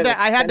have like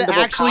I had to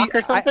actually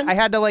or something? I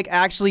had to like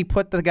actually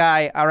put the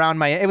guy around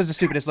my. It was the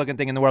stupidest looking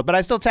thing in the world, but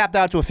I still tapped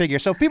out to a figure.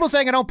 So if people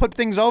saying I don't put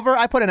things over,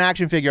 I put an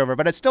action figure over,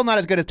 but it's still not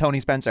as good as Tony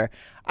Spencer.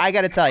 I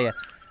got to tell you,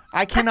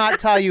 I cannot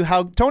tell you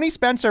how Tony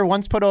Spencer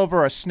once put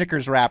over a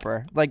Snickers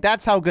wrapper. Like,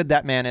 that's how good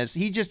that man is.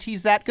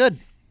 He's that good.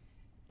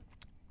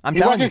 He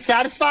wasn't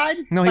satisfied?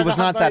 No, he was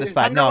not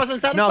satisfied.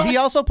 No, he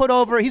also put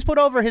over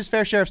his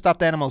fair share of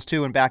stuffed animals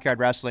too in backyard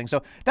wrestling.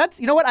 So that's,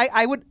 you know what,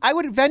 I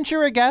would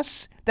venture a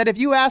guess that if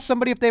you ask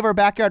somebody if they were a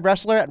backyard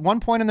wrestler at one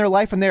point in their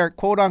life and they're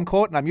quote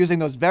unquote, and I'm using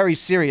those very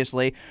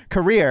seriously,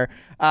 career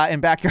in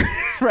backyard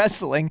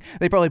wrestling,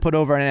 they probably put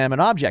over an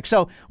inanimate object.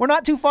 So we're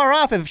not too far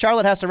off if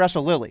Charlotte has to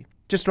wrestle Lily.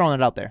 Just throwing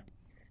it out there.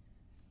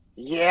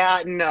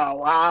 Yeah,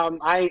 no,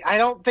 I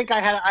don't think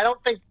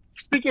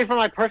speaking from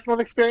my personal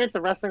experience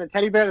of wrestling a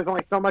teddy bear, there's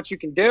only so much you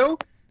can do.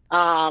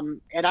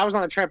 And I was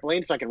on a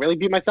trampoline, so I could really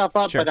beat myself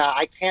up, sure. But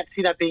I can't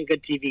see that being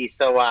good TV.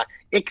 So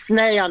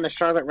ixnay on the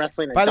Charlotte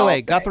Wrestling. By the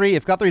way, Guthrie,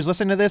 if Guthrie's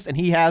listening to this and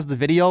he has the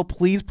video,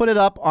 please put it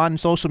up on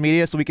social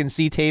media so we can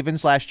see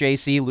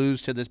Taven/JC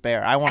lose to this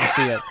bear. I want to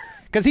see it.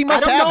 Because he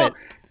must have it.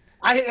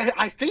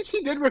 I think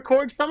he did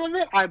record some of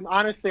it.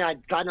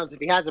 God knows if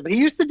he has it. But he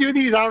used to do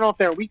these, I don't know if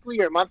they're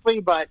weekly or monthly,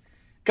 but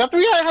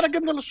Guthrie had a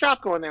good little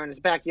shop going there in his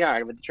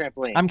backyard with the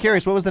trampoline. I'm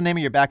curious, what was the name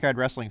of your backyard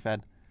wrestling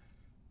fed?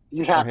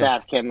 You have to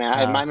ask him,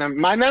 man.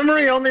 My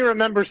memory only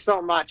remembers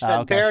so much.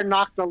 That bear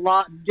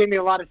gave me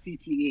a lot of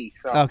CTE.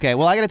 So. Okay,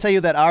 well, I got to tell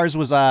you that ours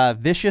was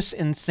Vicious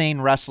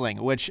Insane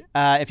Wrestling, which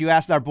if you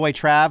asked our boy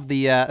Trav,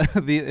 the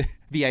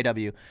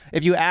VIW,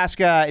 if you ask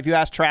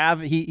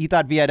Trav, he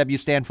thought VIW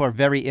stand for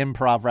Very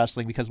Improv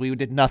Wrestling because we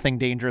did nothing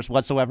dangerous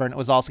whatsoever, and it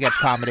was all sketch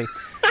comedy.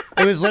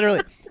 It was literally.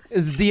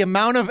 The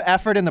amount of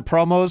effort in the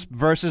promos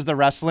versus the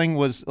wrestling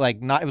was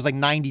like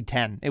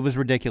 90-10. It was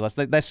ridiculous.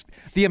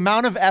 The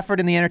amount of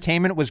effort in the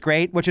entertainment was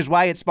great, which is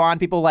why it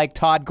spawned people like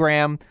Todd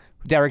Graham,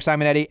 Derek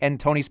Simonetti, and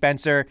Tony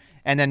Spencer,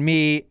 and then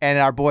me and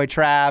our boy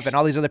Trav and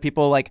all these other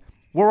people. Like,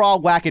 we're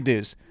all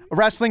wackadoos.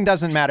 Wrestling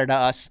doesn't matter to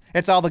us.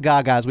 It's all the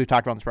gagas we've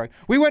talked about in this program.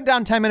 We went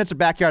down 10 minutes of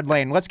Backyard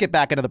Lane. Let's get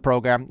back into the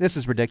program. This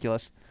is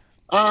ridiculous.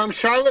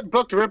 Charlotte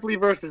booked Ripley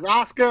versus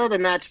Asuka. The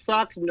match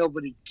sucks.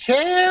 Nobody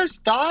cares.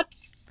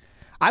 Thoughts?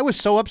 I was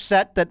so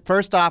upset that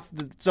first off,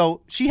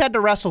 so she had to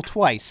wrestle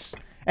twice.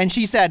 And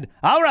she said,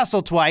 I'll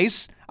wrestle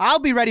twice. I'll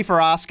be ready for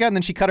Asuka. And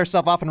then she cut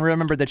herself off and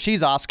remembered that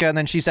she's Asuka. And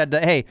then she said,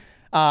 hey,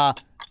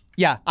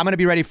 yeah, I'm going to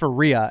be ready for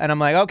Rhea. And I'm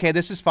like, okay,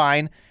 this is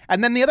fine.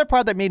 And then the other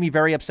part that made me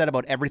very upset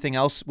about everything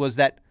else was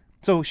that,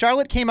 so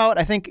Charlotte came out,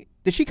 I think,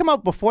 did she come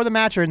out before the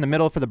match or in the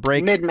middle for the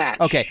break? Mid-match.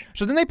 Okay,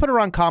 so then they put her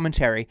on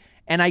commentary.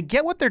 And I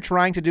get what they're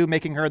trying to do,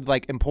 making her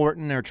like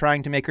important or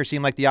trying to make her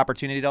seem like the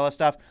opportunity to all that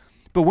stuff.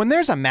 But when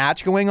there's a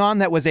match going on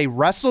that was a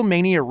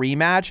WrestleMania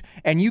rematch,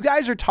 and you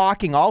guys are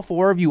talking, all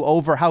four of you,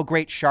 over how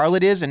great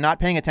Charlotte is and not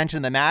paying attention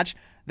to the match,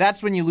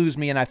 that's when you lose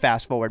me and I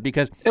fast forward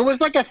because it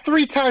was like a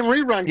 3-time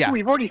rerun. Yeah. Too.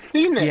 We've already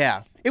seen this.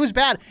 Yeah, it was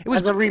bad. It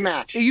was as a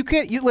rematch.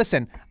 You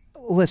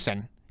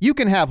listen. You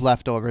can have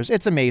leftovers.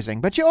 It's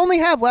amazing, but you only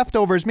have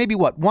leftovers maybe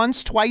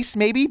once, twice,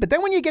 maybe. But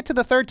then when you get to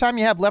the third time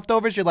you have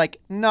leftovers, you're like,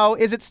 no,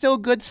 is it still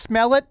good?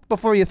 Smell it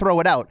before you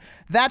throw it out.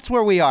 That's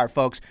where we are,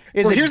 folks.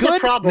 Is it here's good? The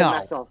problem, no.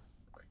 Messel.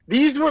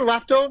 These were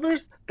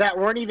leftovers that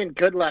weren't even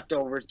good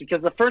leftovers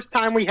because the first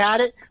time we had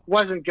it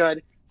wasn't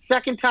good.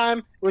 Second time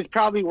it was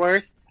probably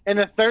worse. And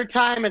the third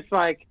time it's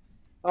like,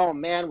 oh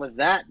man, was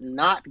that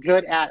not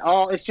good at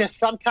all? It's just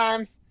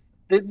sometimes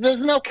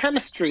there's no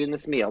chemistry in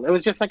this meal. It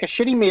was just like a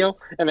shitty meal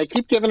and they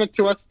keep giving it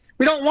to us.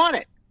 We don't want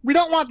it. We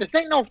don't want this.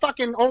 Ain't no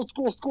fucking old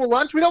school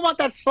lunch. We don't want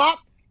that slop.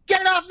 Get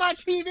it off my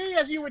TV,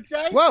 as you would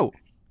say. Whoa.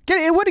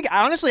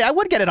 Honestly, I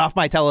would get it off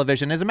my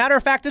television. As a matter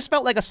of fact, this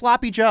felt like a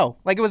sloppy Joe.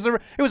 Like it was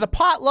a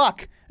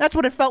potluck. That's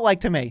what it felt like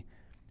to me.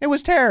 It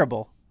was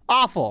terrible,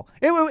 awful.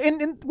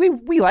 And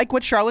we like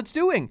what Charlotte's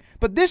doing,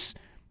 but this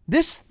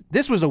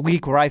was a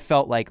week where I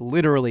felt like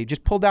literally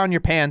just pull down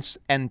your pants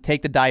and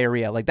take the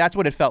diarrhea. Like that's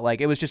what it felt like.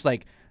 It was just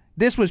like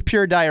this was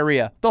pure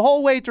diarrhea the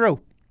whole way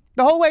through.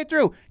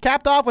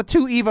 Capped off with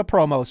 2 Eva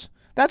promos.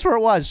 That's where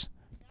it was.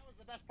 That was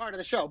the best part of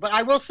the show. But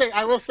I will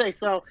say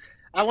so.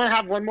 I want to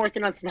have one more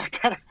thing on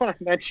SmackDown I want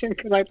to mention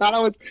because I thought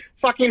it was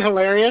fucking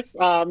hilarious.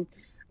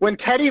 When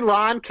Teddy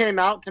Long came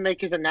out to make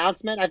his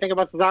announcement, I think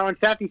about Cesaro and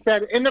Seth, he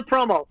said in the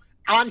promo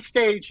on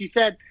stage, he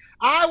said,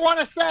 I want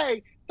to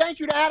say thank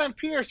you to Adam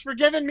Pearce for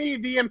giving me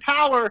the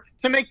empower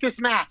to make this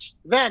match.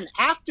 Then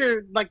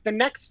after like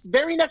the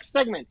very next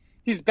segment,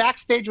 he's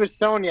backstage with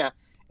Sonya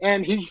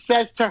and he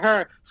says to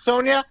her,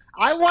 Sonya,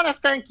 I want to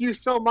thank you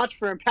so much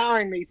for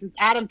empowering me since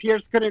Adam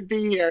Pearce couldn't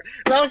be here.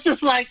 And I was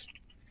just like,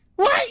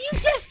 What? You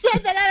just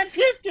said that Adam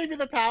Pearce gave you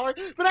the power,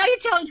 but now you're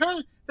telling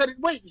her that,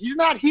 wait, he's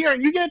not here,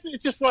 and you get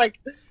it's just like,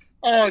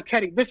 oh,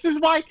 Teddy. This is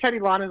why Teddy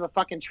Long is a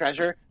fucking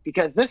treasure,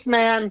 because this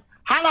man,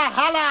 holla,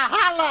 holla,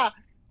 holla,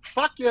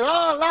 fuck it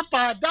all up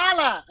a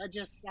dollar.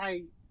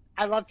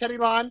 I love Teddy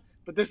Long,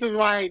 but this is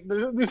like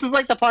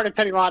the part of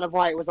Teddy Long of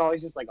why it was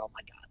always just like, oh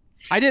my God.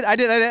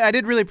 I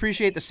did really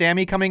appreciate the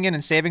Sammy coming in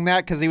and saving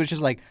that, because he was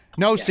just like,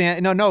 no,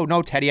 yes.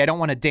 No, Teddy, I don't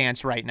want to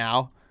dance right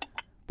now.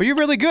 But you're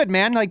really good,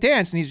 man. Like,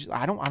 dance. And he's,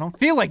 I don't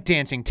feel like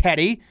dancing,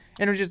 Teddy.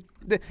 And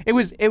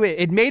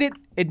it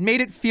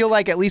made it feel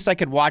like at least I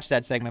could watch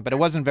that segment, but it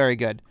wasn't very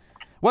good.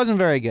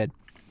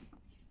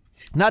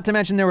 Not to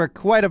mention there were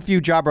quite a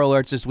few jobber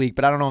alerts this week,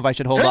 but I don't know if I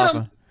should hold off.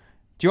 Do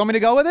you want me to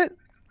go with it?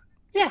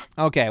 Yeah.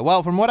 Okay.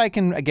 Well, from what I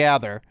can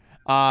gather,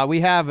 we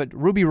have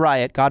Ruby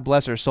Riott, God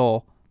bless her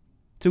soul,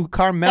 to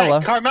Carmella.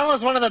 Hey,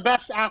 Carmella's one of the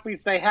best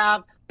athletes they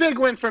have. Big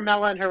win for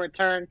Mella in her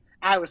return.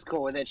 I was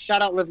cool with it.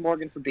 Shout out Liv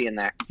Morgan for being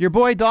there. Your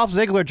boy Dolph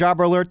Ziggler,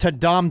 jobber alert to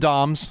Dom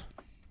Doms.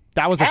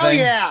 That was a thing.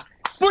 Hell yeah.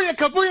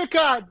 Booyaka,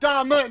 booyaka,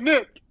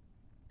 Dominic.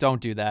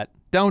 Don't do that.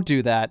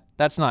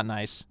 That's not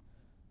nice.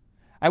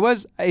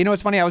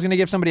 It's funny, I was going to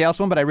give somebody else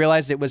one, but I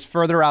realized it was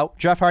further out.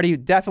 Jeff Hardy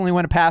definitely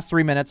went past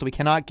 3 minutes, so we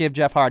cannot give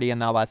Jeff Hardy and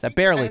now that's that.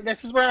 Barely.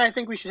 This is where I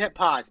think we should hit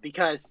pause,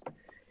 because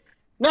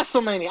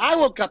WrestleMania, I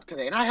woke up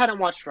today, and I hadn't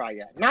watched Raw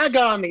yet, and I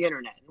got on the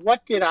internet, and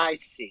what did I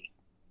see?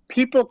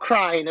 People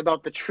crying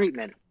about the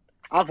treatment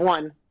of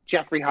one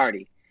Jeffrey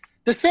Hardy.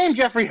 The same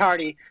Jeffrey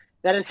Hardy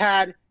that has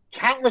had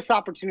countless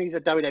opportunities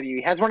at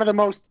WWE, has one of the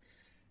most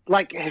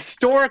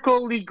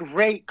historically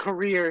great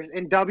careers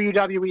in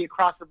WWE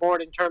across the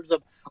board in terms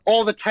of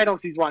all the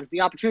titles he's won,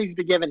 the opportunities he's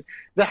been given,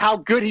 how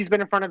good he's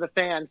been in front of the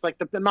fans,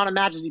 the amount of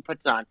matches he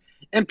puts on.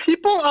 And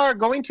people are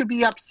going to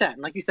be upset,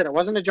 and like you said, it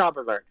wasn't a job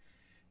alert,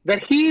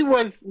 that he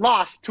was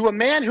lost to a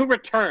man who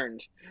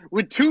returned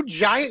with two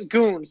giant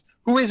goons,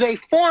 who is a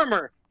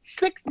former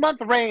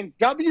 6-month reign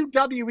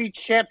WWE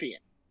champion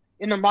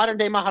in the modern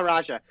day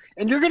Maharaja.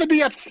 And you're going to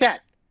be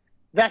upset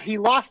that he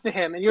lost to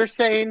him, and you're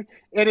saying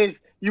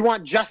you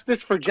want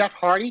justice for Jeff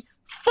Hardy?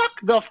 Fuck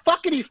the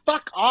fuckity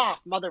fuck off,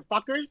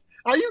 motherfuckers.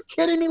 Are you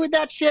kidding me with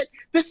that shit?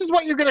 This is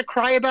what you're going to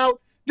cry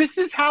about? This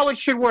is how it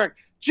should work.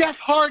 Jeff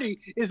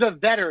Hardy is a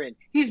veteran.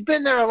 He's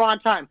been there a long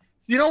time.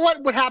 So you know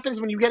what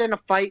happens when you get in a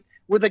fight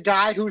with a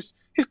guy who's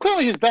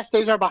clearly his best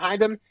days are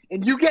behind him,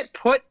 and you get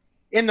put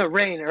in the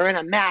ring or in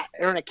a mat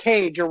or in a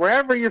cage or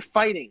wherever you're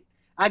fighting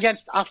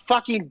against a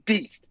fucking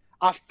beast,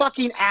 a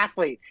fucking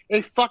athlete,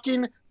 a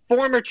fucking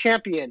former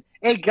champion,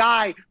 a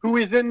guy who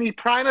is in the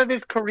prime of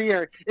his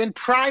career, in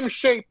prime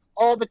shape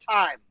all the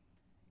time.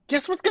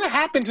 Guess what's going to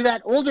happen to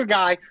that older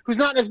guy who's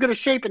not in as good a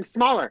shape and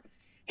smaller?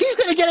 He's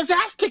going to get his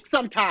ass kicked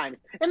sometimes.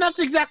 And that's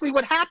exactly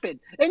what happened.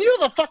 And you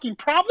have a fucking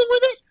problem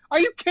with it? Are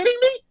you kidding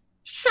me?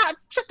 Shut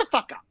the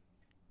fuck up.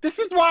 This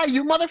is why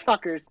you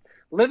motherfuckers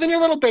live in your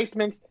little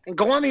basements and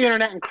go on the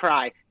internet and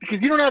cry,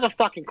 because you don't have a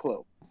fucking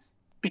clue.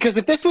 Because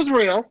if this was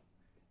real,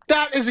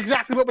 that is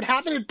exactly what would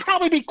happen. It'd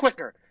probably be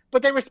quicker.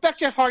 But they respect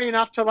Jeff Hardy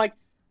enough to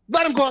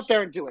let him go out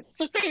there and do it.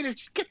 So saying is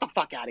just get the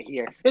fuck out of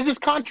here. Is his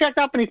contract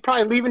up and he's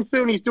probably leaving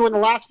soon? He's doing the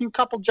last few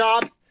couple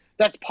jobs.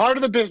 That's part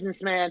of the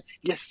business, man.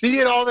 You see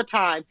it all the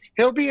time.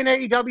 He'll be in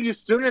AEW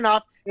soon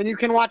enough, and you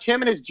can watch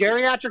him and his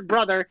geriatric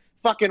brother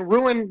fucking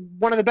ruin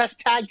one of the best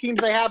tag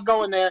teams they have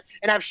going there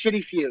and have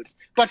shitty feuds.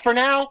 But for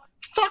now,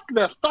 fuck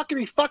the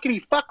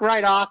fuckity fuck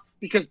right off,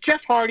 because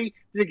Jeff Hardy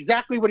did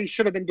exactly what he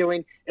should have been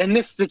doing in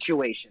this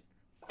situation.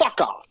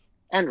 Fuck off.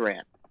 End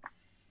rant.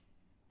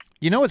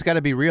 You know it's got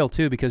to be real,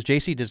 too, because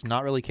JC does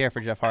not really care for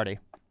Jeff Hardy.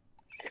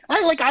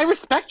 I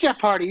respect Jeff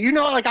Hardy.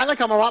 I like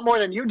him a lot more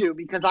than you do,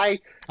 because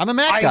I'm a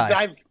Mac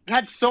guy. I've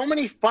had so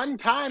many fun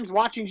times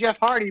watching Jeff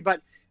Hardy,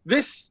 but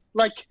this,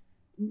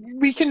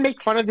 we can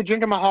make fun of the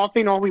Jinder Mahal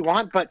thing all we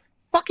want, but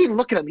fucking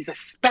look at him. He's a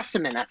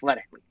specimen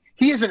athletically.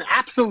 He is an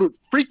absolute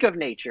freak of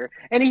nature,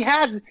 and he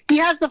has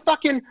the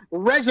fucking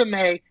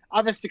resume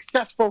of a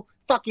successful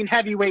fucking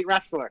heavyweight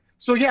wrestler.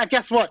 So yeah,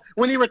 guess what?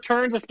 When he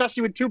returns,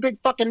 especially with two big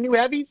fucking new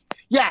heavies,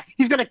 yeah,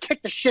 he's gonna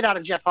kick the shit out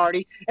of Jeff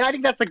Hardy, and I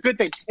think that's a good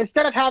thing.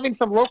 Instead of having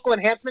some local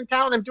enhancement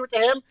talent and do it to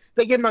him,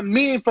 they give him a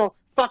meaningful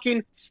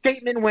fucking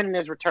statement win in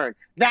his return.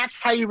 That's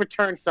how you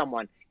return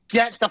someone.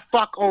 Get the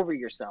fuck over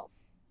yourself.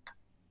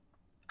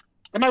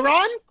 Am I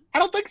wrong? I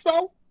don't think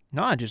so.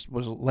 No, I just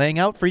was laying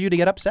out for you to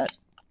get upset.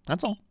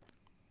 That's all.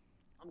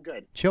 I'm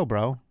good. Chill,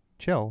 bro.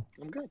 Chill.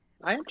 I'm good.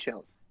 I am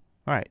chill.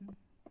 All right.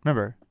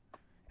 Remember,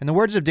 in the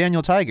words of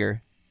Daniel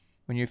Tiger,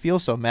 when you feel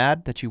so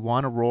mad that you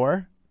want to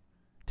roar,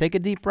 take a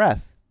deep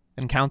breath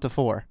and count to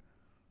 4.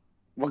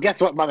 Well,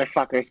 guess what,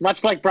 motherfuckers?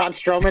 Much like Braun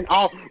Strowman,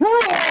 I'll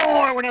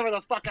roar whenever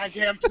the fuck I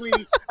can,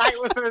 please. I ain't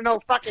listen to no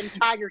fucking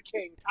Tiger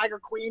King, Tiger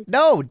Queen.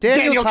 No,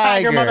 Daniel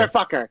Tiger.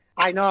 Motherfucker.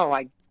 I know.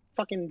 I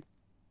fucking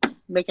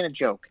making a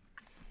joke.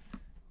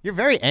 You're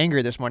very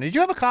angry this morning. Did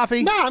you have a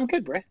coffee? No, I'm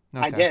good, bro. Okay.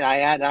 I did.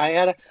 I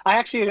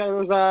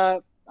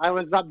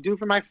was up due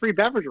for my free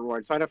beverage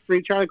award, so I had a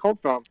free Charlie Cold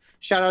film.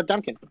 Shout out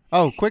Duncan.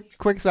 Oh,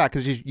 quick thought,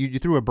 because you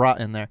threw a brat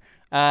in there.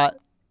 I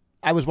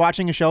was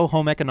watching a show,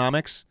 Home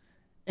Economics,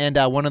 and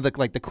one of the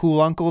like the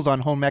cool uncles on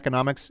Home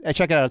Economics.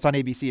 Check it out. It's on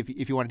ABC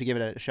if you wanted to give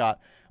it a shot.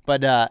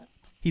 But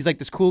he's like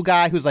this cool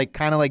guy who's like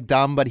kind of like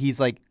dumb, but he's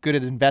like good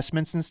at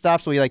investments and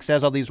stuff. So he like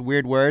says all these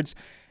weird words,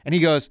 and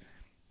he goes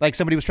like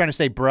somebody was trying to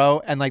say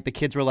bro, and like the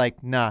kids were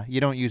like, nah,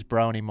 you don't use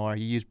bro anymore.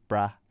 You use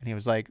bruh. And he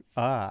was like,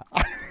 ah.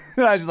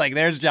 I was just like,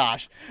 there's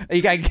Josh.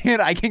 I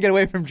can't get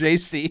away from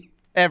JC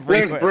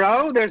everywhere. There's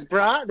bro, there's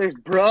bruh, there's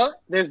bruh,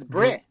 there's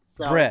Brit.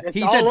 So Brit.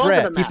 He said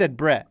Brit. He said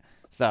Brit.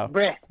 So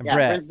Brit. Yeah,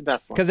 Brit. Brit's the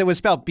best one. Because it was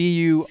spelled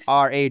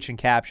BURH in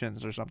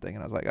captions or something,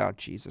 and I was like, oh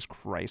Jesus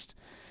Christ.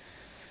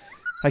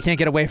 I can't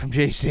get away from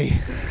JC.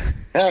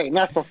 Hey,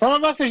 Nestle, some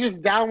of us are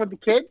just down with the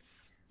kids.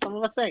 Some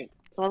of us ain't.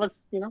 Some of us,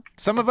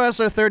 Some of us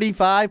are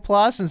 35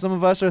 plus, and some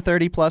of us are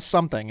 30 plus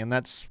something, and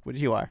that's what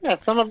you are. Yeah,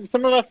 some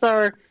of us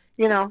are,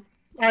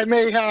 I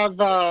may have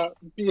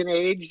be an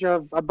age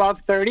of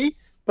above 30,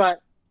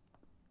 but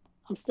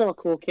I'm still a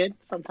cool kid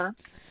sometimes.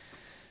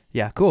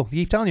 Yeah, cool.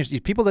 You keep telling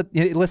your people that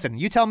listen.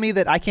 You tell me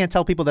that I can't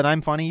tell people that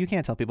I'm funny. You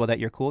can't tell people that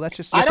you're cool. That's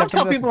just I don't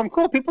tell people I'm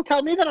cool. People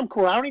tell me that I'm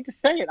cool. I don't need to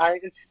say it.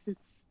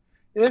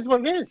 It is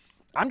what it is.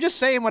 I'm just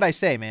saying what I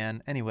say,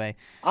 man. Anyway.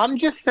 I'm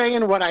just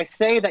saying what I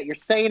say that you're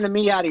saying to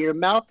me out of your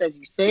mouth as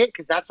you say it,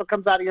 because that's what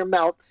comes out of your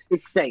mouth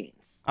is sayings.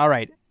 All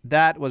right.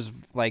 That was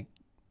like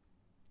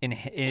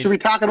Should we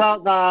talk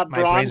about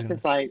Braun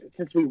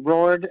since we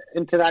roared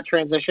into that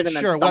transition and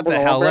sure, then what the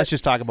hell? over? Let's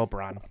just talk about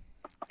Braun.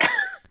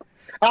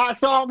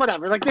 So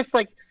whatever.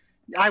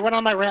 I went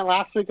on my rant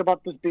last week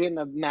about this being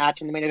the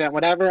match and the main event,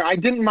 whatever. I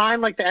didn't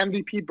mind like the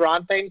MVP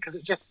Braun thing because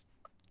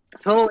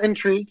it's a little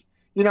intrigue,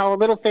 a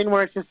little thing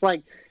where it's just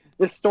like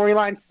this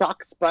storyline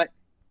sucks, but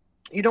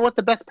you know what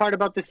the best part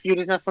about this feud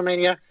is,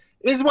 WrestleMania,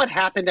 is what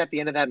happened at the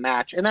end of that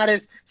match, and that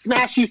is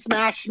smashy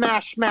smash,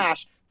 smash,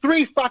 smash.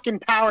 3 fucking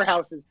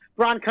powerhouses.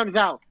 Braun comes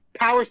out,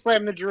 power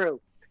slam to Drew,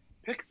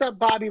 picks up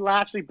Bobby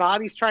Lashley.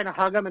 Bobby's trying to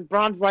hug him, and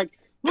Braun's like,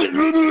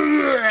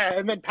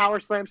 and then power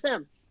slams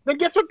him. Then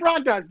guess what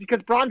Braun does?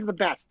 Because Braun's the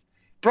best.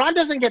 Braun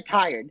doesn't get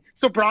tired,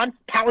 so Braun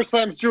power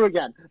slams Drew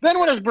again. Then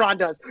what does Braun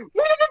does?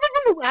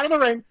 Out of the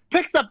ring,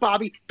 picks up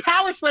Bobby,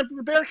 power slam through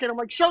the barricade. I'm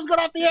like, show's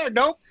going off the air.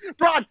 Nope.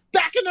 Braun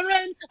back in the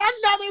ring,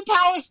 another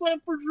power slam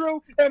for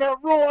Drew, and a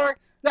roar.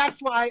 That's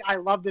why I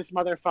love this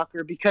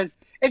motherfucker, because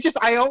it's just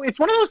it's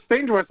one of those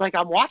things where it's like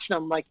I'm watching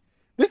him like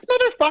this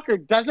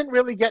motherfucker doesn't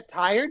really get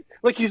tired.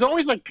 Like he's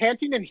always like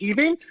panting and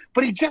heaving,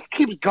 but he just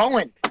keeps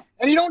going.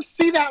 And you don't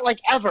see that like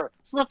ever.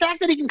 So the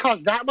fact that he can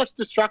cause that much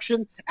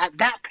destruction at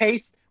that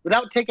pace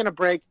without taking a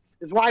break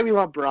is why we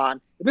love Braun.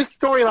 This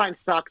storyline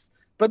sucks,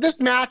 but this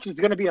match is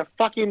going to be a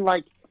fucking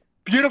like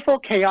beautiful,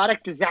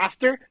 chaotic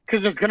disaster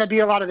because there's going to be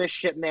a lot of this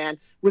shit, man.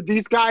 With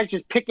these guys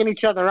just picking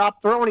each other up,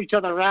 throwing each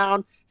other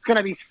around. It's going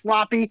to be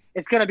sloppy.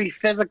 It's going to be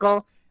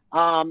physical.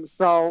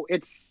 So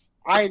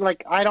I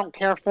don't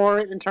care for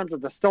it in terms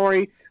of the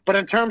story, but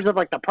in terms of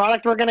like the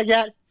product we're going to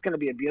get, it's going to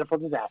be a beautiful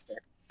disaster.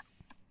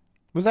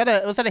 Was that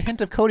a hint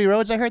of Cody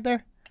Rhodes I heard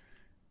there?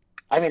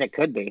 I mean, it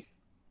could be.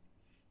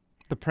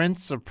 The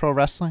Prince of Pro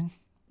Wrestling?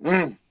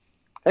 I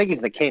think he's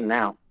the king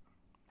now.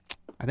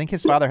 I think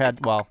his father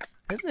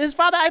his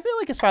father, I feel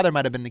like his father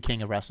might have been the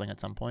king of wrestling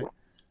at some point.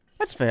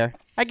 That's fair.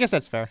 I guess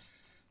that's fair.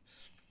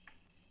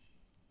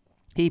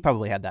 He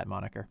probably had that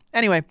moniker.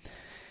 Anyway,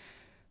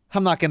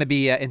 I'm not going to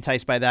be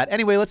enticed by that.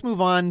 Anyway, let's move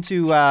on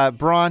to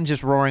Braun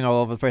just roaring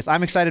all over the place.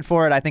 I'm excited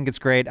for it. I think it's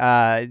great.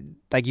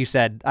 Like you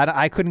said,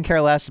 I couldn't care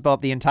less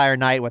about the entire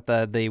night with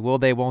the will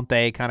they, won't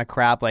they kind of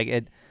crap. Like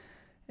it,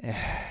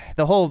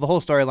 the whole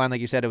storyline, like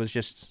you said, it was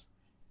just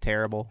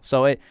terrible.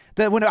 So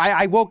when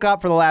I woke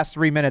up for the last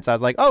 3 minutes, I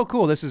was like, oh,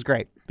 cool, this is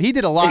great. He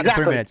did a lot in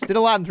 3 minutes.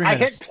 I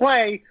hit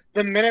play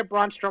the minute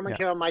Braun Strowman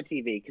came on my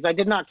TV because I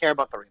did not care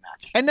about the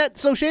rematch. And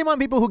so shame on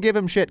people who give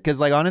him shit because,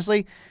 like,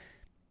 honestly,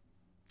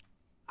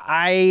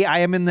 I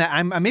am in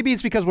the maybe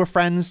it's because we're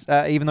friends,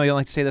 even though you don't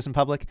like to say this in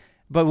public,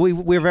 but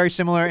we're very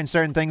similar in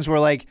certain things where,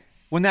 like,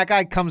 when that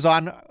guy comes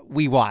on,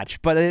 we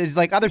watch. But it's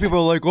like other people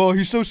are like, oh,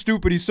 he's so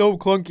stupid, he's so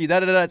clunky,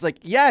 da-da-da. It's like,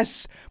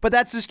 yes, but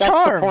that's his charm.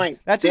 That's the point.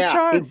 That's his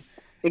charm.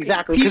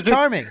 Exactly. He's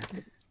charming.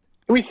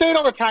 We say it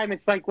all the time.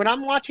 It's like when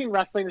I'm watching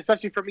wrestling,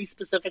 especially for me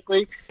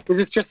specifically, is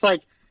it's just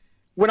like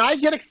when I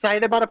get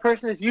excited about a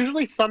person, it's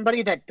usually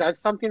somebody that does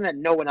something that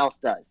no one else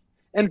does.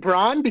 And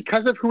Braun,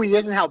 because of who he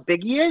is and how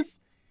big he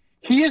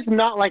is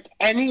not like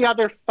any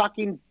other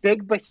fucking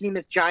big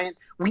behemoth giant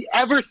we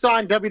ever saw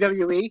in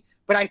WWE,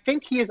 but I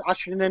think he is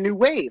ushering in a new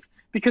wave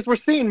because we're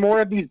seeing more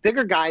of these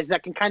bigger guys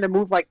that can kind of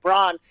move like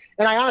Braun.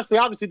 And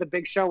obviously the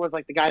Big Show was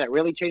like the guy that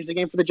really changed the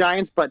game for the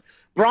Giants, but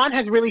Braun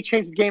has really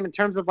changed the game in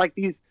terms of like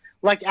these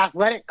like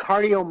athletic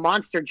cardio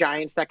monster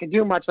giants that can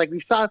do much. Like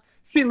we've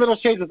seen little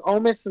shades with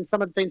Omos and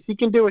some of the things he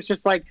can do. It's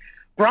just like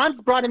Braun's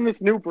brought in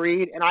this new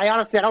breed, and I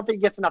don't think he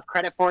gets enough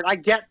credit for it. I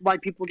get why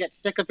people get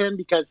sick of him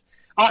because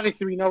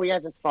obviously we know he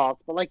has his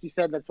faults, but like you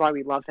said, that's why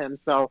we love him.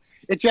 So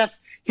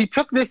he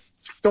took this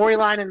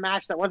storyline and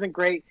match that wasn't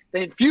great.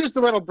 They infused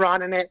a little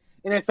Braun in it,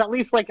 and it's at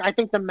least like I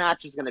think the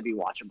match is going to be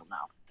watchable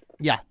now.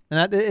 Yeah,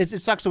 and it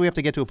sucks that we have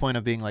to get to a point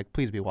of being like,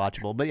 please be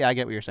watchable. But yeah, I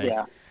get what you're saying.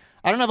 Yeah.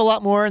 I don't have a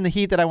lot more in the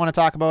heat that I want to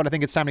talk about. I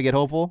think it's time to get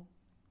hopeful.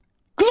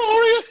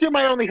 Glorious You're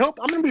My Only Hope,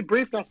 I'm going to be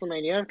brief,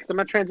 WrestleMania, because I'm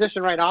going to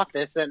transition right off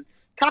this and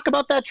talk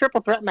about that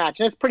triple threat match.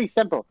 And it's pretty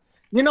simple.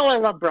 You know I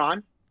love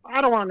Braun.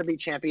 I don't want him to be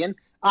champion.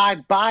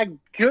 By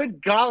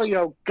good golly,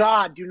 oh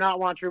God, do not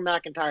want Drew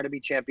McIntyre to be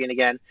champion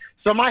again.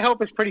 So my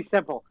hope is pretty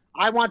simple.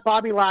 I want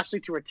Bobby Lashley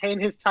to retain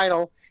his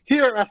title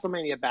here at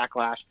WrestleMania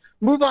Backlash.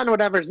 Move on to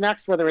whatever's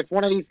next, whether it's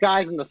one of these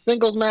guys in the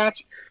singles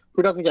match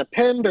who doesn't get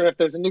pinned or if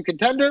there's a new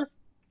contender.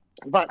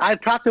 But I've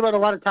talked about a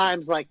lot of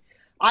times, like,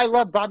 I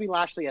love Bobby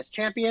Lashley as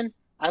champion.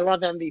 I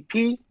love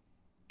MVP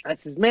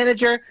as his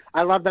manager.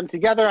 I love them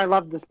together. I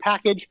love this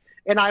package.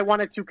 And I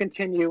want it to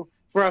continue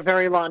for a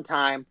very long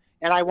time.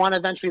 And I want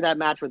eventually that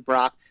match with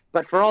Brock.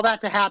 But for all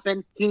that to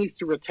happen, he needs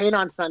to retain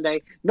on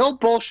Sunday. No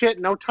bullshit,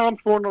 no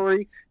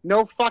tomfoolery,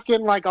 no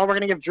fucking like, oh, we're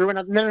going to give Drew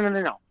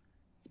another. No.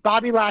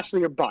 Bobby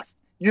Lashley or bust.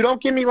 You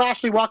don't give me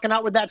Lashley walking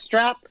out with that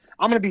strap,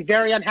 I'm going to be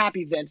very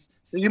unhappy, Vince.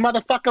 So you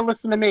motherfucker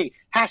listen to me.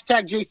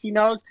 Hashtag JC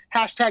knows.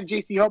 Hashtag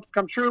JC hopes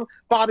come true.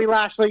 Bobby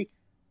Lashley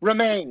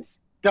remains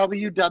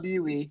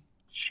WWE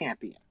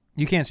champion.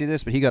 You can't see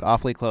this, but he got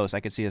awfully close. I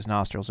could see his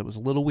nostrils. It was a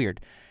little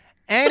weird.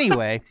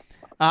 Anyway,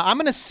 I'm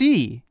going to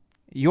see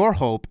your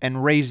hope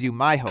and raise you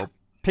my hope,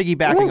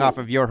 piggybacking off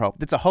of your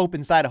hope. It's a hope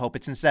inside a hope.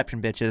 It's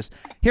Inception, bitches.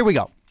 Here we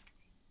go.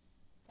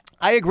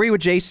 I agree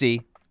with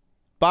JC.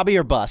 Bobby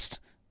or bust.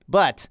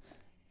 But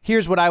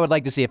here's what I would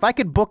like to see. If I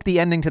could book the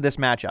ending to this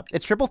matchup.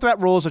 It's triple threat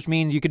rules, which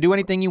means you could do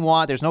anything you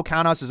want. There's no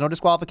countouts. There's no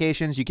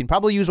disqualifications. You can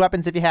probably use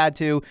weapons if you had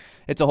to.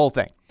 It's a whole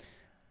thing.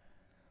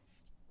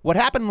 What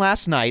happened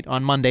last night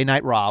on Monday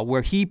Night Raw,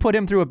 where he put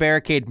him through a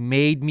barricade,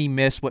 made me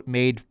miss what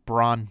made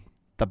Braun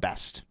the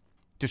best.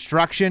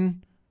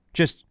 Destruction,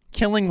 just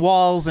killing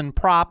walls and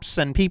props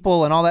and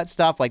people and all that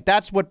stuff. Like,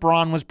 that's what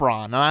Braun was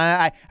Braun.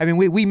 I mean,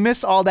 we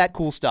miss all that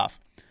cool stuff.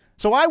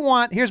 So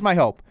here's my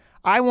hope.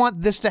 I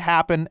want this to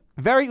happen,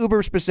 very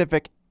uber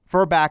specific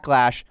for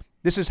Backlash.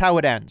 This is how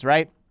it ends,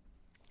 right?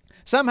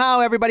 Somehow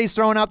everybody's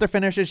throwing out their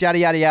finishes, yada,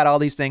 yada, yada, all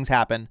these things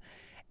happen.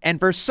 And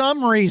for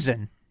some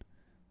reason,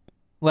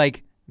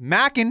 like,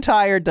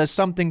 McIntyre does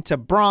something to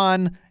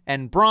Braun,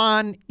 and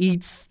Braun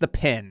eats the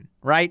pin,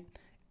 right?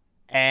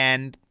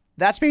 And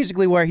that's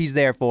basically where he's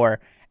there for.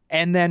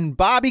 And then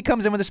Bobby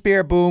comes in with a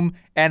spear, boom,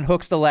 and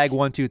hooks the leg,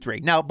 1, 2,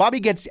 3. Now,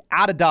 Bobby gets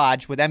out of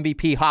dodge with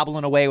MVP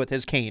hobbling away with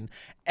his cane.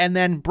 And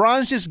then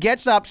Braun just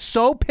gets up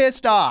so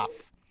pissed off.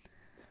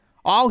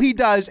 All he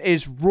does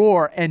is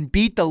roar and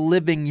beat the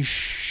living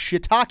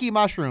shiitake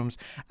mushrooms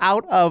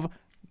out of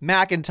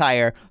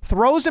McIntyre,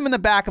 throws him in the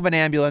back of an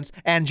ambulance,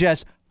 and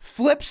just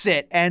flips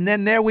it, and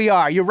then there we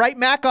are. You write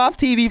Mac off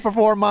TV for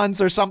 4 months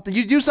or something.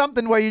 You do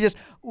something where you just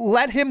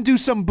let him do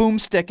some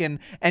boomsticking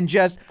and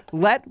just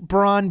let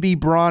Braun be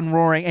Braun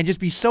roaring and just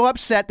be so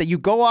upset that you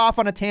go off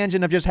on a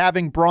tangent of just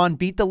having Braun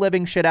beat the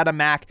living shit out of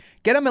Mac,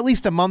 get him at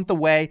least a month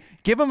away,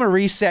 give him a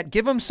reset,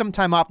 give him some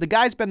time off. The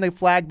guy's been the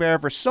flag bearer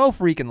for so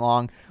freaking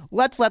long.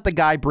 Let's let the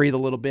guy breathe a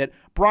little bit.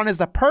 Braun is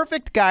the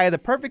perfect guy, the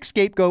perfect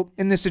scapegoat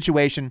in this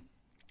situation.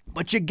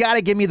 But you got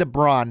to give me the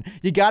Braun.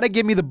 You got to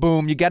give me the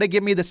boom. You got to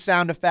give me the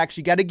sound effects.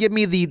 You got to give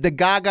me the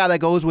gaga that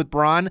goes with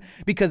Braun,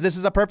 because this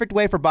is a perfect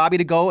way for Bobby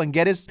to go and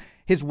get his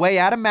way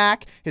out of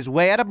Mac, his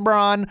way out of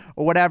Braun,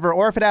 or whatever.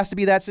 Or if it has to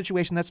be that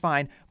situation, that's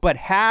fine. But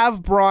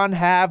have Braun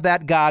have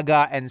that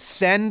gaga and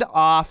send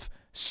off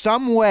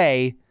some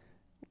way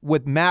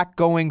with Mac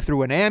going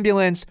through an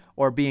ambulance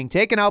or being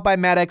taken out by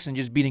medics and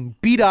just being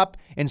beat up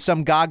in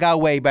some gaga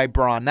way by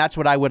Braun. That's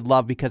what I would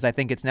love, because I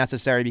think it's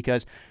necessary,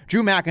 because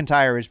Drew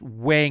McIntyre is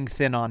weighing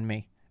thin on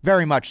me.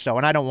 Very much so,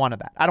 and I don't want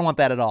that. I don't want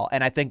that at all.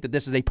 And I think that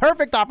this is a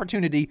perfect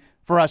opportunity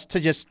for us to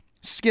just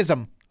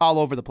schism all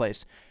over the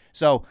place.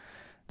 So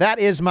that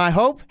is my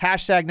hope.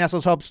 Hashtag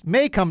Nestle's hopes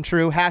may come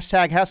true.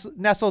 Hashtag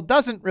Nestle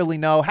doesn't really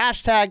know.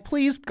 Hashtag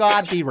please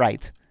God be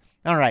right.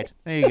 All right,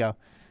 there you go.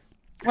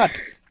 What?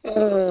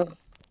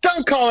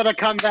 Don't call it a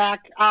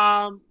comeback.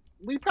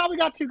 We probably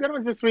got 2 good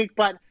ones this week,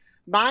 but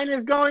mine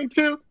is going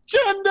to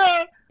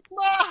Jinder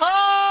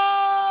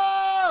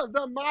Mahal,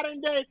 the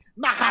modern day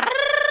Maharaja.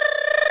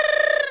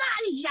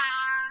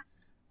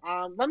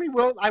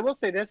 I will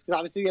say this, because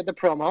obviously you had the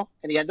promo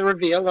and you had the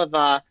reveal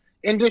of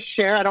Indus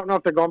Sher. I don't know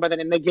if they're going by the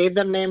name. They gave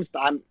them names,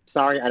 but I'm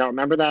sorry, I don't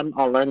remember them.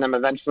 I'll learn them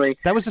eventually.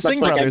 That was the Singh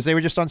brothers. They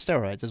were just on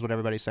steroids, is what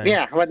everybody's saying.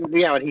 Yeah,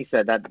 what he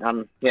said. That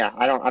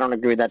I don't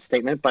agree with that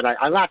statement, but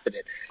I laughed at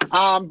it.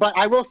 But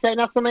I will say,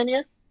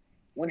 WrestleMania,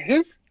 when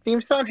his theme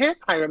song hit,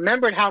 I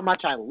remembered how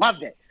much I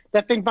loved it.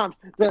 That thing bumps.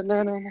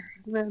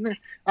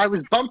 I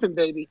was bumping,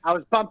 baby. I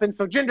was bumping.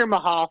 So Jinder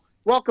Mahal,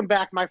 welcome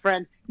back, my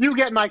friend. You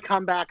get my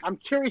comeback. I'm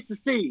curious to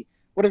see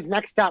what is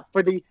next up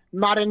for the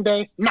modern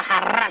day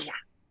Maharaja.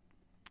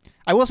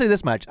 I will say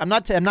this much. I'm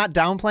not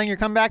downplaying your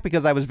comeback,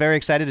 because I was very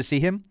excited to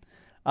see him.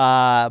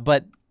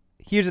 But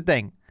here's the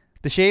thing.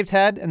 The shaved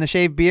head and the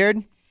shaved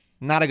beard,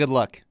 not a good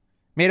look.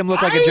 Made him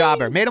look like a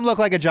jobber. Made him look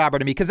like a jobber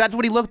to me, because that's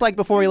what he looked like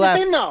before he left.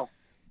 No.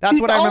 That's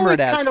what I remember it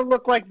as. Kind of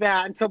looked like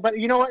that until, but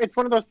you know what? It's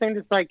one of those things.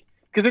 It's like,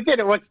 because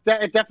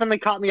it definitely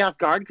caught me off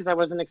guard, because I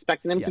wasn't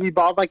expecting him to be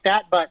bald like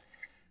that. But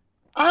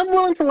I'm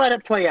willing to let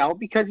it play out,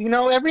 because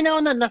every now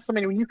and then,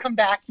 WrestleMania, when you come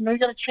back, you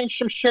got to change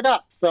some shit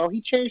up. So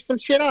he changed some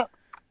shit up.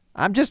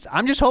 I'm just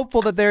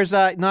hopeful that there's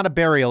not a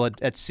burial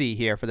at sea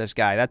here for this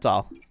guy. That's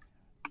all.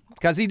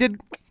 Because he did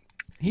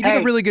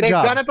a really good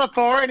job. They've done it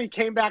before, and he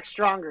came back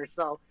stronger.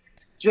 So,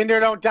 Jinder,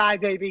 don't die,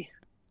 baby.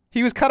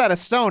 He was cut out of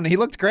stone. He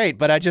looked great,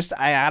 but I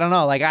don't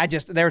know. Like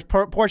there's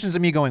portions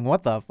of me going,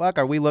 what the fuck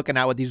are we looking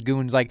at with these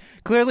goons? Like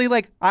clearly,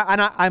 like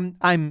I'm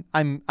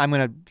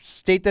gonna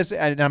state this,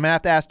 and I'm gonna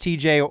have to ask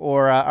TJ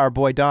or our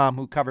boy Dom,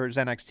 who covers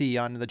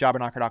NXT on the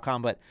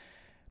JobberKnocker.com, but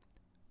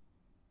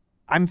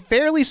I'm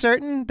fairly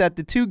certain that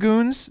the two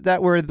goons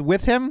that were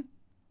with him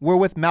were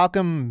with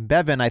Malcolm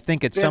Bevan, I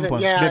think, at some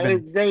point. Yeah,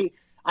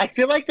 I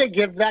feel like they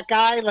give that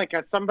guy like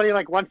somebody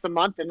like once a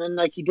month, and then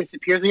like he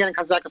disappears again and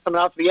comes back with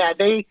someone else. But yeah,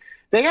 they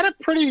had a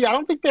pretty. I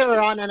don't think they were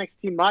on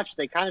NXT much.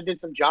 They kind of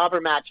did some jobber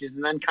matches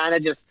and then kind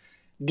of just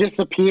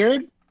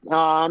disappeared.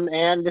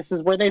 And this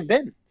is where they've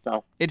been.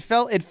 So it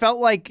felt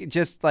like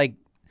just like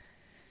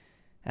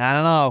I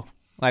don't know.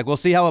 Like we'll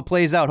see how it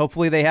plays out.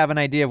 Hopefully they have an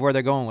idea of where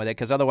they're going with it,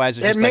 because otherwise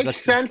it's just it makes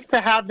sense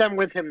to have them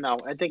with him though.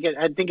 I think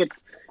it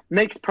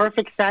makes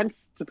perfect sense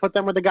to put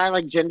them with a guy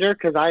like Jinder,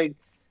 because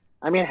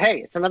I mean, hey,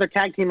 it's another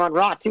tag team on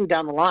Raw, too,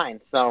 down the line.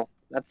 So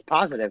that's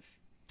positive.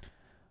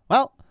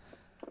 Well,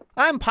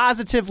 I'm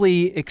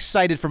positively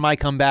excited for my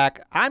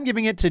comeback. I'm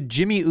giving it to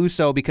Jimmy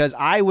Uso because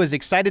I was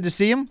excited to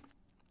see him.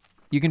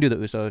 You can do the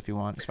Uso if you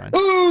want. It's fine.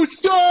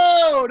 Uso!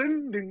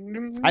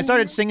 I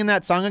started singing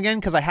that song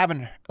again because I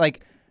haven't,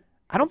 like,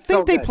 I don't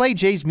think they play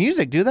Jay's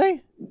music, do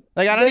they?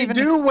 Like, I don't even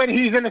do when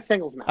he's in a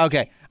singles match.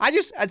 Okay.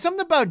 Something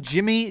about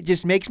Jimmy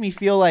just makes me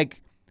feel like,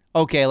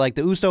 okay, like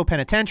the Uso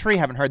Penitentiary,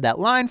 haven't heard that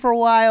line for a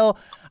while.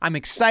 I'm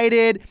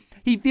excited.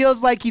 He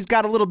feels like he's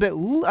got a little bit.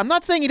 I'm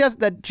not saying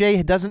that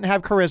Jay doesn't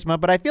have charisma,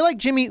 but I feel like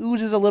Jimmy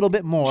oozes a little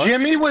bit more.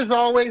 Jimmy was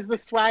always the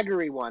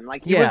swaggery one.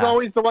 Like he was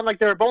always the one. Like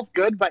they were both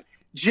good, but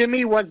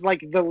Jimmy was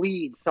like the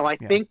lead. So I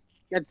think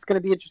it's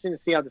going to be interesting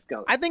to see how this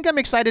goes. I think I'm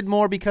excited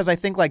more because I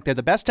think like they're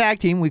the best tag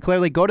team. We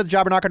clearly go to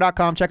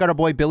thejobberknocker.com, check out our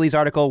boy Billy's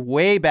article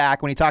way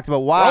back when he talked about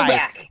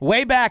why.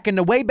 Way back in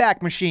the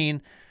Wayback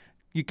Machine.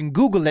 You can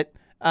Google it.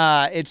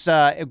 It's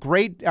a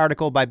great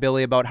article by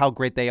Billy about how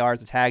great they are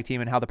as a tag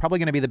team and how they're probably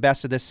going to be the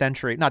best of this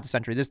century. Not the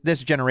century,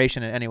 this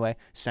generation anyway.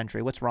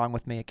 Century. What's wrong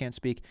with me? I can't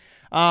speak.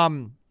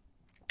 But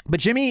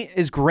Jimmy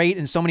is great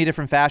in so many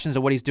different fashions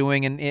of what he's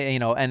doing,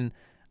 and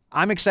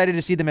I'm excited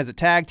to see them as a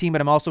tag team,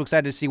 but I'm also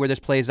excited to see where this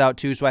plays out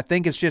too. So I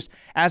think it's just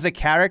as a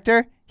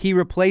character, he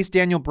replaced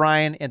Daniel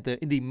Bryan at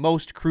the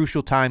most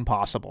crucial time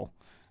possible.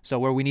 So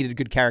where we needed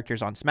good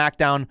characters on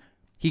SmackDown,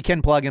 he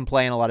can plug and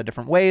play in a lot of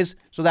different ways.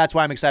 So that's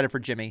why I'm excited for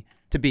Jimmy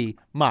to be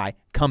my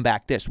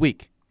comeback this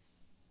week.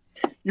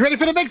 You ready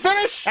for the big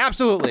finish?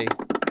 Absolutely.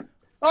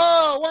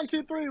 Oh, 1,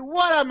 2, 3.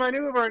 What a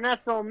maneuver in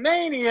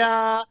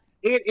WrestleMania.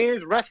 It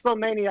is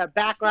WrestleMania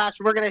Backlash.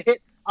 We're going to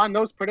hit on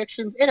those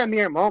predictions in a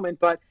mere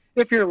moment. But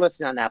if you're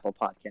listening on Apple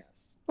Podcasts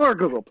or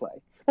Google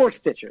Play or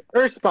Stitcher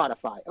or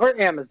Spotify or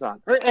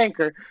Amazon or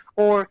Anchor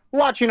or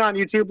watching on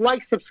YouTube,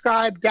 like,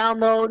 subscribe,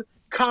 download,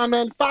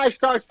 comment, 5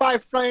 stars,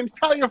 5 flames.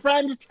 Tell your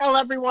friends. Tell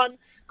everyone.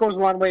 Goes a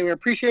long way. We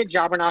appreciate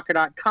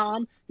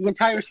JobberKnocker.com. The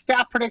entire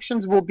staff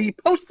predictions will be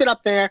posted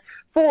up there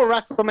for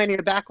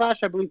WrestleMania Backlash.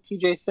 I believe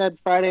TJ said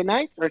Friday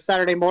night or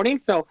Saturday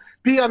morning, so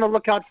be on the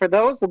lookout for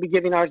those. We'll be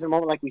giving ours in a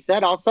moment, like we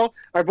said. Also,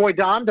 our boy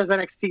Dom does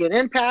NXT and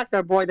Impact.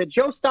 Our boy the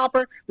Joe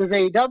Stopper does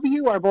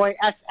AEW. Our boy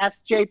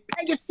SSJ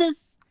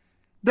Pegasus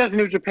does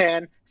New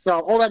Japan.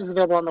 So all that is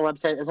available on the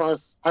website,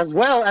 as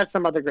well as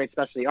some other great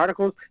specialty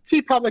articles.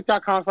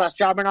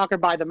 tpublic.com/JobberKnocker.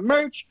 Buy the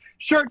merch,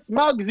 shirts,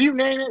 mugs, you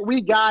name it,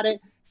 we got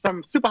it.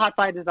 Some super hot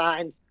fire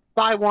designs.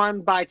 Buy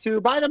one, buy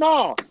two, buy them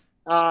all.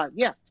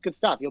 It's good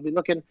stuff. You'll be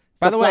looking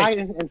by the way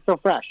and so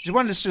fresh. Just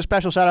wanted to a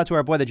special shout out to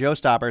our boy the Joe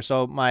Stopper.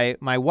 So my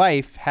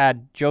wife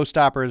had Joe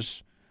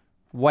Stopper's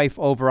wife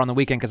over on the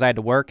weekend because I had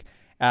to work.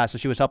 So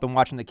she was helping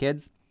watching the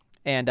kids,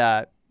 and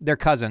they're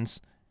cousins.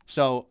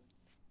 So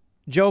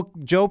Joe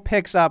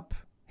picks up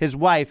his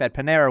wife at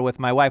Panera with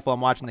my wife while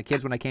I'm watching the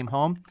kids when I came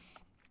home.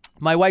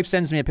 My wife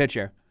sends me a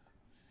picture.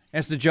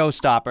 It's the Joe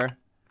Stopper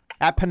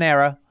at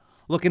Panera,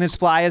 looking as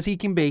fly as he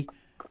can be,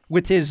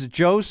 with his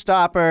Joe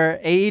Stopper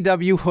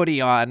AEW hoodie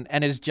on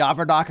and his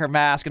Jobber Knocker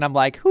mask, and I'm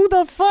like, who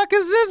the fuck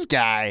is this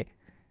guy?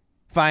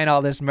 Buying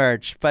all this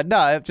merch. But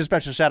no, just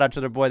special shout out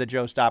to the boy, the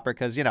Joe Stopper,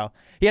 because, he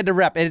had to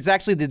rep. It's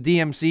actually the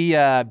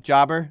DMC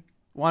Jobber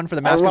one for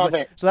the mask. I love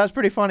it. So that's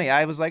pretty funny.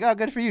 I was like, oh,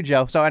 good for you,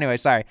 Joe. So anyway,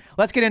 sorry.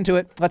 Let's get into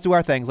it. Let's do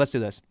our things. Let's do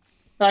this.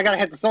 I got to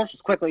hit the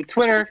socials quickly.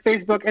 Twitter,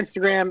 Facebook,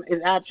 Instagram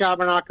is at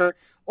Jobber Knocker.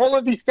 All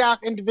of the staff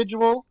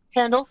individual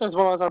handles, as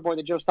well as our boy,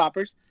 the Joe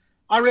Stoppers,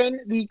 are in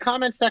the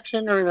comment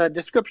section or the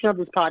description of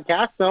this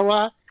podcast.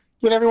 So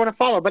give everyone a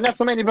follow. But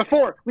WrestleMania,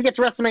 before we get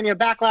to WrestleMania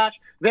Backlash,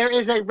 there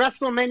is a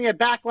WrestleMania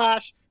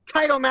Backlash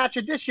title match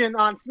edition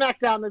on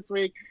SmackDown this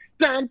week.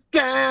 Dun,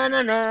 dun,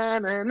 na, na,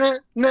 na, na,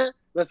 na.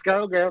 Let's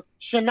go, girls.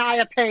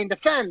 Shania Payne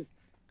defends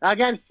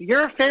against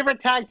your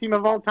favorite tag team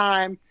of all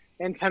time,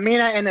 and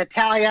Tamina and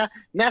Natalya.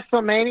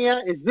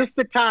 WrestleMania, is this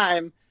the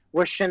time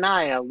where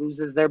Shania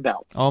loses their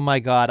belt? Oh, my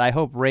God. I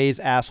hope Ray's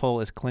asshole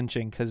is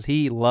clinching because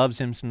he loves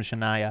him some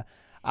Shania.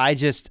 I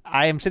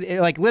am sitting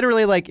like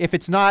literally like if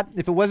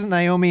it wasn't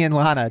Naomi and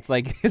Lana, it's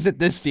like, is it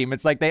this team?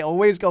 It's like they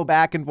always go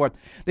back and forth.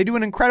 They do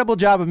an incredible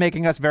job of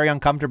making us very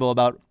uncomfortable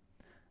about,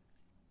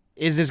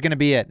 is this going to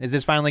be it? Is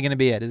this finally going to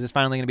be it? Is this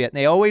finally going to be it? And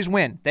they always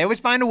win. They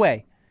always find a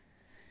way.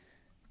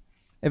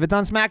 If it's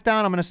on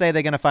SmackDown, I'm going to say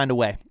they're going to find a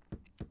way.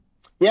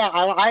 Yeah,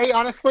 I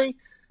honestly,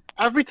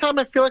 every time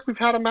I feel like we've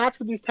had a match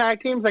with these tag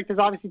teams, like there's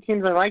obviously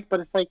teams I like, but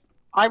it's like,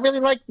 I really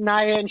like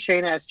Nia and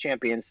Shayna as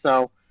champions,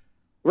 so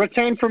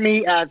retain for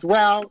me as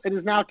well. It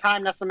is now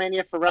time,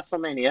 WrestleMania, for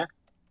WrestleMania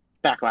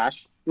Backlash.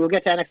 We'll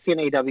get to NXT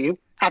and AEW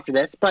after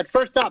this. But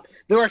first up,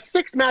 there are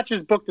 6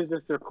 matches booked as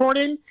this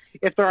recording.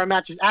 If there are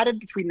matches added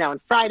between now and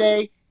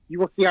Friday, you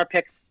will see our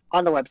picks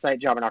on the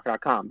website,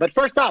 jobberknocker.com. But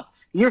first up,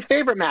 your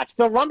favorite match,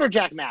 the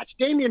Lumberjack match,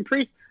 Damian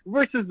Priest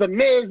versus The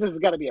Miz. This has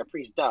got to be a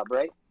Priest dub,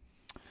 right?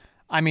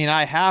 I mean,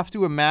 I have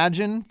to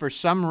imagine for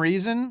some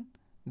reason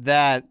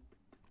that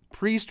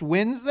Priest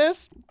wins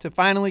this to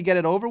finally get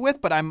it over with,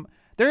 but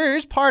there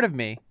is a part of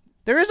me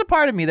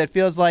that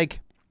feels like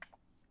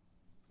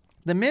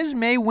The Miz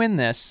may win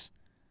this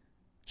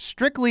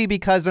strictly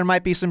because there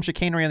might be some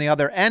chicanery on the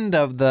other end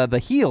of the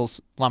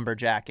heels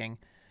lumberjacking.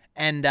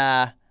 And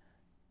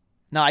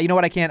no, you know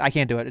what? I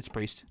can't do it. It's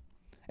Priest.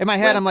 In my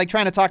head, I'm like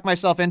trying to talk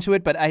myself into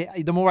it, but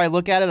the more I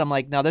look at it, I'm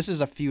like, no, this is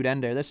a feud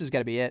ender. This has got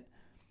to be it.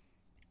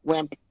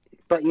 Wimp.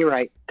 But you're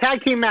right. Tag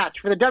team match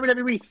for the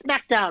WWE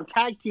SmackDown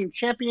Tag Team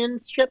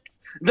Championships.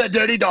 The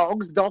Dirty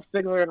Dogs, Dolph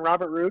Ziggler and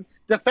Robert Roode,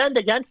 defend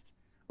against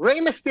Rey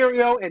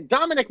Mysterio and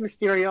Dominic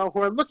Mysterio,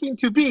 who are looking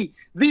to be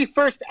the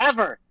first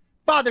ever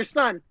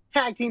father-son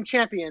tag team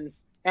champions.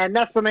 And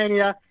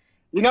WrestleMania,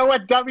 you know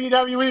what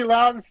WWE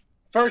loves?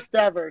 First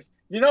evers.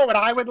 You know what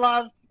I would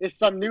love? Is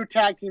some new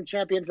tag team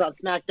champions on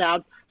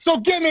SmackDown. So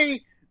give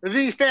me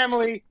the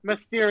family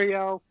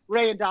Mysterio,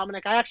 Rey and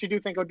Dominic. I actually do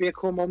think it would be a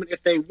cool moment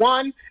if they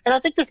won. And I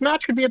think this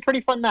match could be a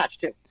pretty fun match,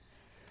 too.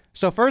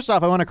 So first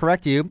off, I want to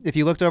correct you. If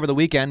you looked over the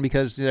weekend,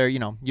 because you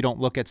don't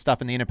look at stuff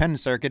in the independent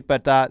circuit,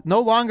 but no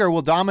longer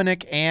will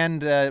Dominic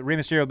and Rey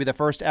Mysterio be the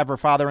first ever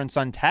father and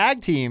son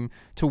tag team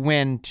to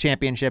win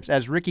championships,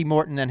 as Ricky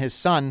Morton and his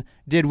son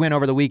did win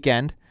over the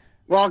weekend.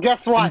 Well,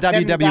 guess what?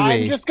 In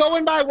WWE. I'm just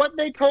going by what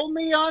they told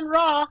me on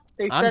Raw.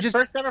 They said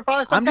first ever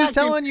father son tag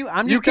team.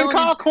 You can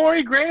call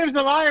Corey Graves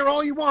a liar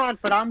all you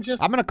want, but I'm going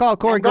to call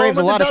Corey Graves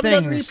a lot of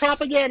things. WWE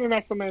propaganda in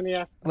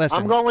WrestleMania. Listen,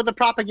 I'm going with the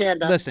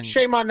propaganda. Listen.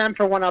 Shame on them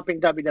for one-upping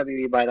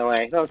WWE, by the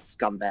way. Those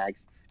scumbags.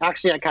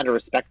 Actually, I kind of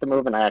respect the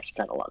move, and I actually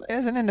kind of love it.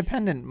 It's an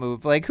independent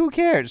move. Like, who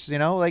cares? Ricky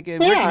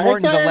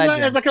Morton's a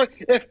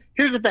legend.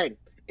 Here's the thing.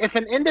 If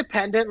an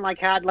independent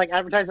had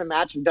advertising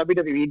match and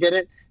WWE did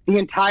it, the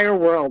entire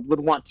world would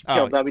want to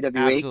kill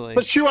WWE. Absolutely.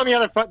 But shoe on the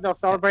other foot, they'll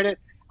celebrate it.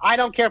 I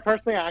don't care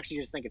personally. I actually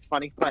just think it's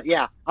funny. But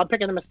yeah, I'm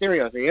picking the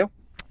Mysterios. Are you?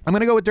 I'm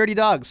going to go with Dirty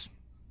Dogs.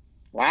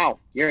 Wow,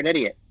 you're an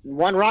idiot.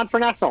 One Ron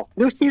Fernessel.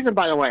 New season,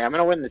 by the way. I'm going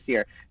to win this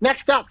year.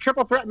 Next up,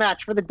 triple threat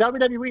match for the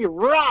WWE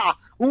Raw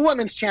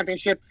Women's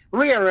Championship.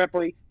 Rhea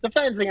Ripley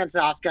defends against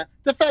Asuka,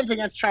 defends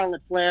against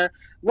Charlotte Flair.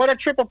 What a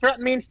triple threat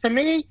means to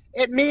me,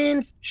 it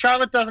means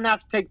Charlotte doesn't have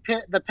to take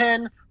the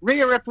pin.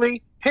 Rhea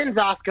Ripley pins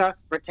Asuka,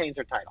 retains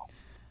her title.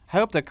 I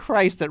hope to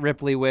Christ that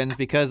Ripley wins,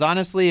 because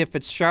honestly, if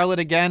it's Charlotte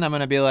again, I'm going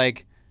to be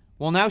like,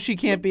 well, now she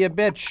can't be a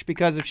bitch,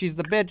 because if she's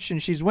the bitch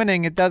and she's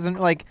winning, it doesn't,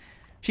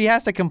 she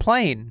has to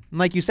complain. And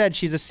like you said,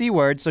 she's a C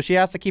word, so she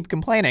has to keep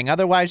complaining.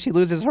 Otherwise, she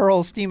loses her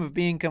whole steam of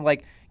being,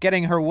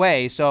 getting her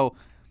way. So,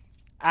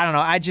 I don't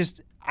know.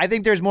 I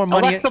think there's more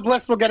money. Alexa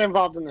Bliss will get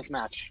involved in this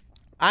match.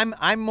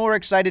 I'm more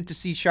excited to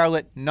see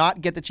Charlotte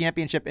not get the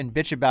championship and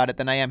bitch about it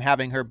than I am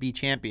having her be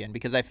champion,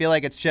 because I feel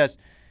like it's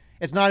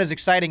not as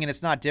exciting and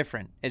it's not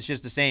different. It's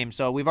just the same.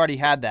 So we've already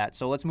had that.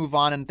 So let's move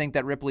on and think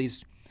that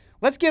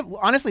let's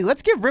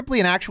give Ripley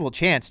an actual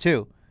chance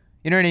too.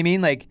 You know what I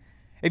mean?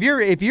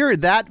 If you're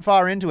that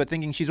far into it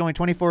thinking she's only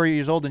 24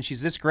 years old and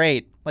she's this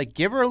great,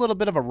 give her a little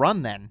bit of a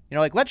run then.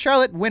 Let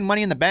Charlotte win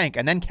Money in the Bank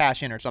and then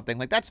cash in or something.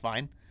 That's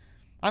fine.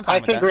 I'm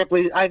fine with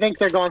that. I think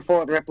they're going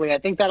forward with Ripley. I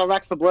think that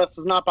Alexa Bliss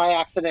was not by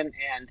accident,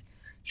 and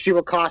she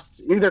will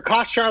either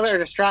cost Charlotte or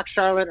distract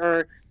Charlotte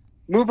or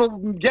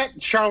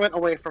get Charlotte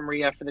away from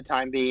Rhea for the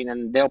time being,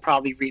 and they'll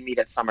probably re-meet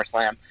at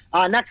SummerSlam.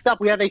 Next up,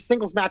 we have a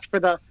singles match for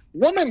the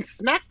Women's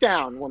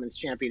SmackDown Women's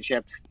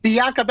Championship.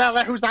 Bianca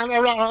Belair, who's on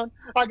her own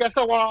against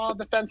the wall,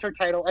 defends her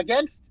title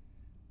against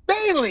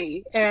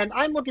Bayley. And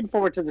I'm looking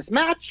forward to this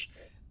match,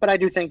 but I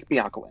do think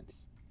Bianca wins.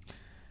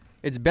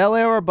 It's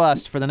Belair or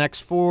bust for the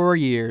next 4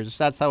 years.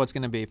 That's how it's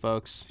going to be,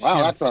 folks.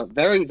 Wow, that's a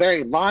very,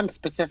 very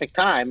long-specific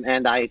time,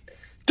 and I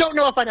don't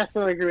know if I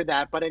necessarily agree with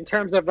that, but in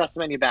terms of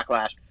WrestleMania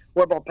Backlash,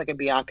 we're both picking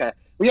Bianca.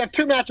 We have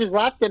 2 matches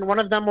left, and one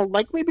of them will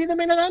likely be the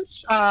main event.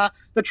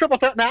 The triple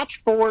threat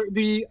match for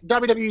the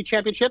WWE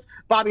Championship.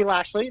 Bobby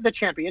Lashley, the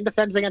champion,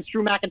 defends against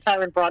Drew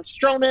McIntyre and Braun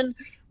Strowman.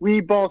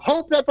 We both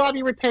hope that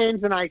Bobby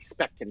retains, and I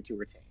expect him to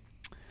retain.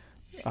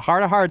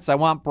 Heart of hearts, I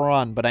want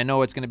Braun, but I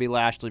know it's going to be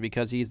Lashley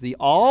because he's the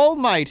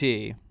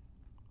almighty.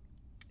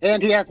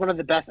 And he has one of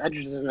the best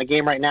entrances in the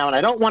game right now, and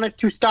I don't want it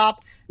to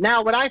stop.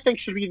 Now, what I think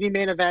should be the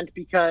main event,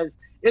 because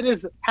It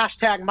is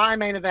hashtag my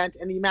main event,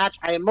 and the match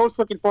I am most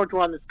looking forward to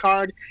on this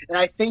card, and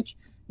I think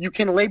you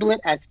can label it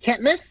as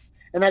can't miss,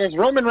 and that is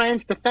Roman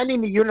Reigns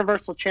defending the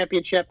Universal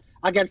Championship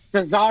against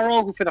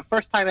Cesaro, who for the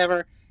first time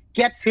ever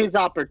gets his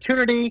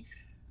opportunity.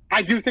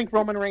 I do think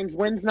Roman Reigns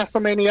wins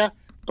WrestleMania,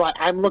 but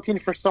I'm looking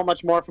for so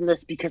much more from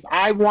this because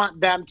I want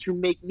them to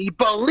make me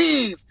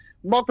believe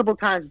multiple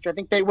times, which I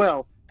think they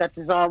will, that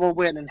Cesaro will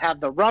win and have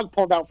the rug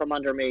pulled out from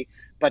under me,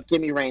 but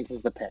give me Reigns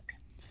as the pick.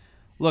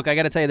 Look, I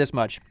got to tell you this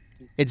much.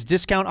 It's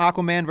Discount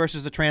Aquaman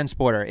versus the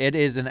Transporter. It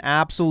is an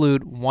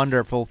absolute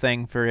wonderful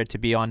thing for it to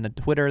be on the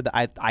Twitter.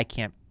 I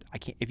can't.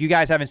 If you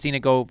guys haven't seen it,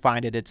 go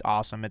find it. It's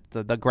awesome.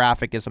 The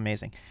graphic is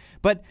amazing.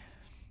 But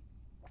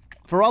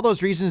for all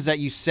those reasons that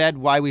you said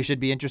why we should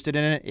be interested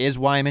in it is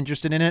why I'm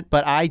interested in it.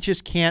 But I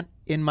just can't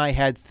in my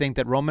head think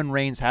that Roman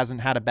Reigns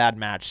hasn't had a bad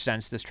match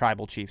since this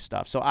Tribal Chief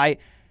stuff. So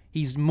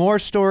he's more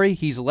story.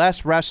 He's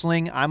less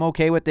wrestling. I'm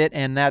okay with it,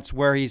 and that's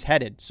where he's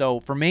headed. So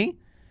for me,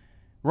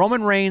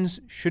 Roman Reigns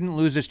shouldn't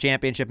lose this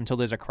championship until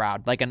there's a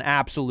crowd, like an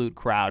absolute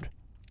crowd,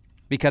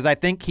 because I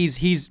think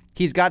he's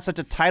got such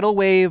a tidal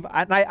wave.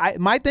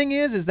 My thing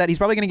is that he's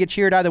probably going to get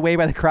cheered either way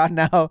by the crowd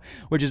now,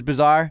 which is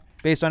bizarre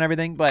based on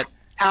everything. But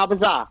how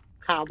bizarre!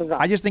 How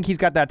bizarre! I just think he's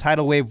got that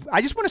tidal wave.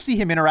 I just want to see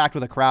him interact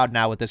with a crowd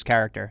now with this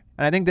character,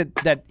 and I think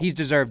that he's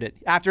deserved it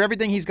after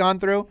everything he's gone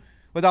through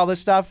with all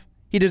this stuff.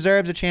 He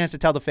deserves a chance to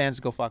tell the fans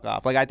to go fuck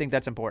off. Like, I think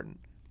that's important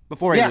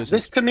before he loses.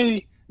 This to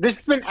me,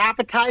 this is an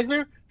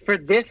appetizer for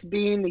this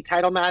being the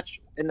title match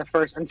in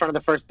front of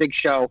the first big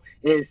show.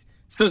 Is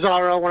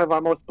Cesaro, one of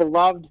our most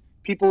beloved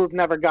people who've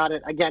never got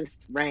it, against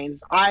Reigns.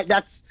 I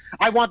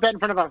want that in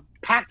front of a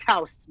packed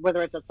house,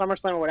 whether it's at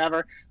SummerSlam or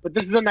whatever. But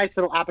this is a nice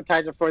little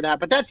appetizer for that.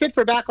 But that's it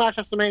for Backlash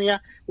WrestleMania.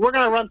 We're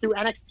gonna run through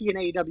NXT and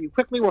AEW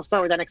quickly. We'll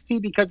start with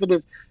NXT because it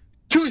is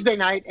Tuesday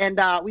night, and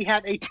we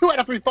have a 2 out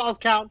of 3 falls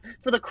count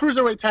for the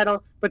Cruiserweight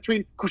title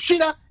between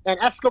Kushida and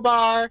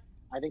Escobar.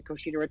 I think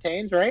Kushida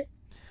retains, right?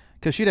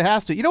 Kushida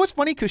has to. You know what's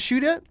funny?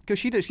 Kushida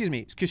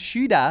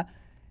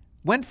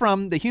went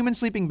from the human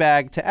sleeping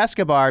bag to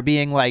Escobar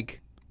being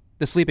like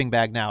the sleeping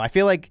bag now. I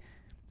feel like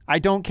I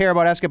don't care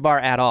about Escobar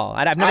at all.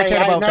 I've never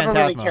cared about Phantasmo. I never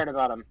really cared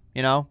about him.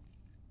 You know?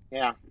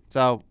 Yeah.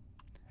 So,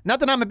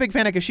 not that I'm a big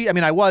fan of Kushida. I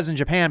mean, I was in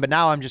Japan, but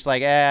now I'm just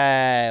like,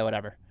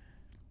 whatever.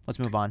 Let's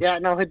move on. Yeah,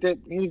 no,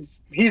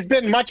 he's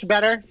been much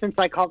better since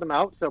I called him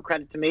out, so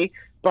credit to me.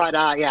 But,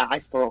 yeah, I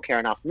still don't care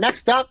enough.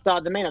 Next up,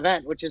 the main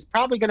event, which is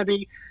probably going to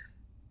be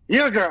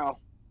your girl,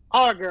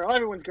 our girl,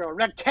 everyone's girl,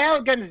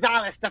 Raquel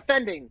Gonzalez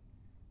defending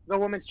the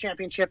Women's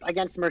Championship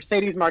against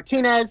Mercedes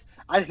Martinez.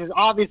 This is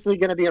obviously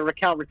going to be a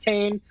Raquel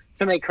retain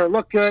to make her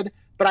look good.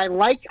 But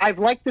I've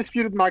liked this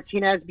feud with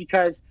Martinez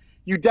because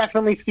you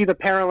definitely see the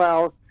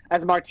parallels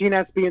as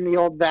Martinez being the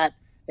old vet.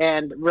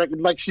 And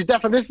like she's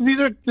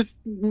definitely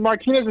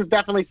Martinez is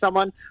definitely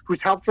someone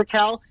who's helped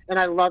Raquel, and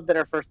I love that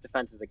her first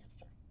defense is against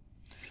her.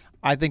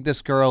 I think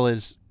this girl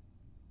is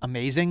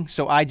amazing.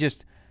 So I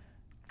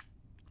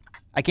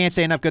can't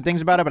say enough good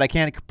things about her, but I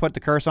can't put the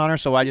curse on her.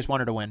 So I just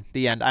want her to win.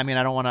 The end. I mean,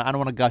 I don't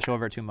want to gush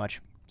over it too much.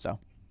 So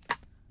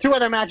 2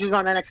 other matches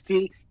on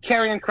NXT.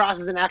 Karrion Kross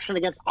is in action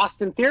against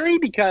Austin Theory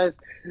because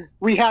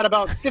we had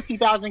about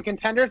 50,000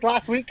 contenders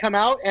last week come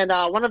out, and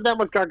one of them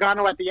was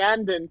Gargano at the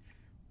end. And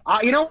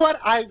you know what?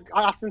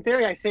 Austin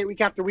Theory, I say it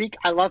week after week.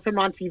 I love him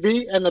on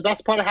TV, and the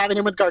best part of having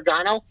him with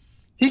Gargano,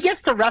 he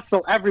gets to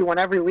wrestle everyone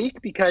every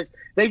week because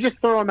they just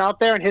throw him out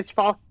there, and his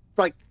false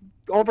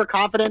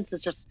overconfidence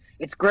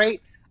it's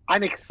great.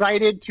 I'm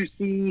excited to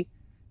see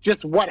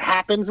just what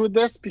happens with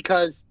this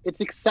because it's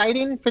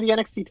exciting for the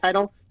NXT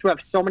title to have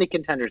so many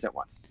contenders at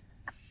once.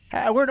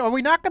 Are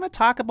we not going to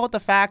talk about the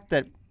fact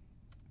that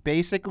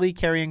basically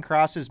Karrion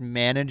Kross's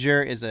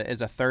manager is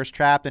a thirst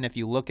trap, and if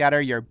you look at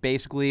her, you're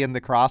basically in the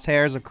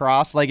crosshairs of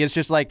Kross? Like, it's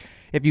just like,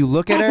 if you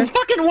look at her... That's his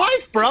fucking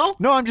wife, bro!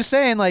 No, I'm just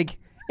saying, like,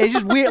 it's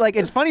just weird. Like,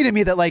 it's funny to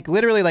me that, like,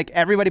 literally, like,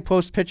 everybody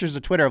posts pictures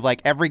of Twitter of,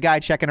 like, every guy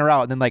checking her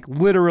out, and then, like,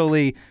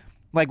 literally...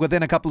 Like,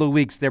 within a couple of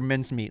weeks, they're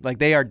mincemeat. Like,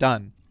 they are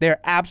done. They're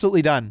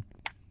absolutely done.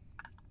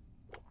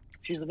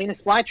 She's the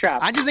Venus flytrap.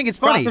 I just think it's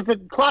funny.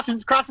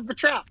 Crosses the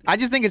trap. I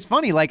just think it's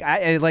funny. Like,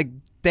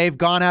 they've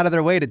gone out of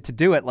their way to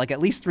do it, like, at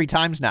least 3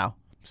 times now.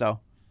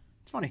 So,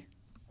 it's funny.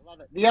 I love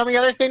it. The only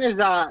other thing is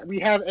we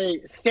have a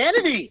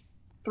Sanity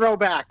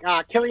throwback.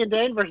 Killian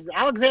Dane versus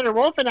Alexander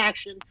Wolf in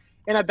action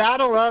in a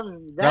battle of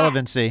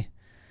relevancy.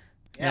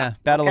 Yeah,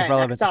 battle of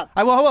relevance.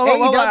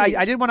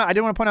 I did want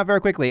to point out very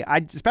quickly.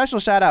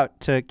 Special shout out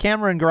to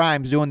Cameron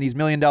Grimes doing these $1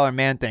 Million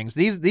Man things.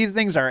 These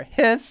things are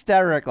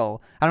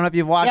hysterical. I don't know if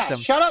you've watched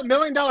them. Shout out $1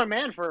 Million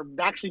Man for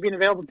actually being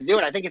available to do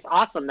it. I think it's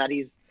awesome that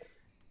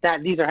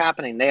these are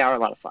happening. They are a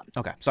lot of fun.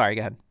 Okay, sorry. Go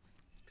ahead.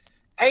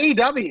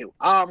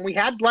 AEW. We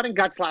had Blood and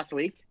Guts last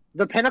week.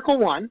 The Pinnacle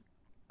won.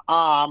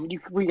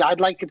 I'd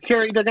like to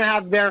hear they're gonna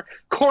have their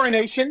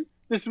coronation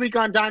this week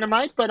on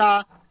Dynamite,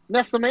 but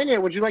WrestleMania,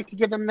 would you like to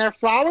give them their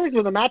flowers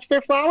or the match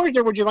their flowers,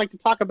 or would you like to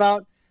talk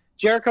about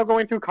Jericho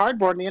going through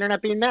cardboard and the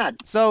internet being mad?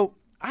 So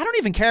I don't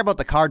even care about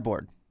the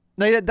cardboard.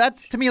 Like,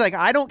 that's to me, like,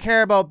 I don't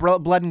care about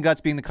blood and guts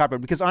being the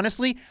cardboard because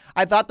honestly,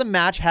 I thought the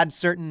match had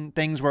certain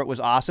things where it was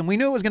awesome. We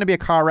knew it was going to be a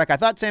car wreck. I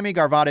thought Sammy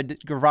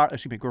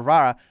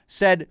Guevara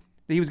said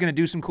that he was going to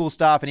do some cool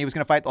stuff and he was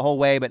going to fight the whole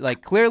way, but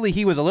like clearly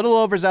he was a little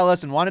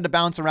overzealous and wanted to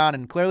bounce around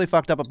and clearly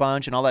fucked up a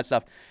bunch and all that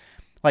stuff.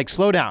 Like,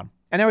 slow down.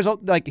 And there was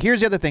like,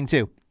 here's the other thing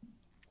too.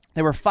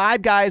 There were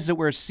 5 guys that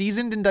were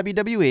seasoned in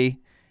WWE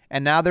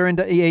and now they're in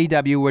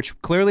AEW,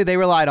 which clearly they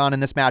relied on in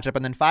this matchup,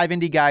 and then 5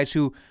 indie guys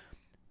who.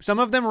 Some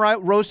of them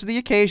rose to the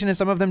occasion and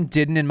some of them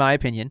didn't, in my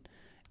opinion.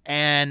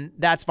 And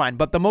that's fine.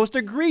 But the most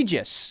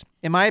egregious,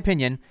 in my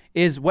opinion,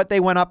 is what they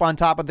went up on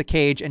top of the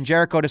cage and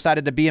Jericho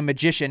decided to be a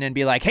magician and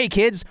be like, hey,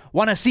 kids,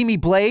 want to see me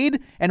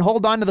blade? And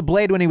hold on to the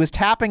blade when he was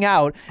tapping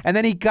out. And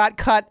then he got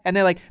cut and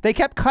they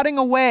kept cutting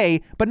away,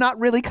 but not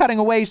really cutting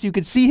away so you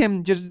could see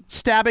him just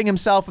stabbing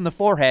himself in the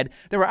forehead.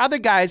 There were other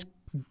guys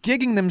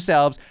gigging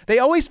themselves. They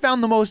always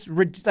found the most,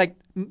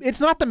 it's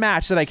not the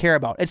match that I care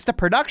about. It's the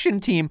production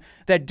team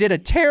that did a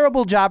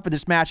terrible job for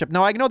this matchup.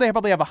 Now, I know they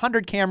probably have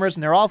 100 cameras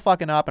and they're all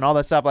fucking up and all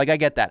that stuff. Like, I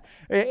get that.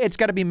 It's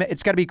got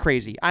to be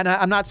crazy. And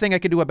I'm not saying I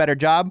could do a better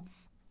job,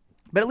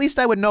 but at least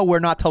I would know where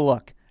not to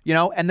look, you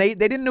know? And they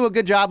didn't do a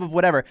good job of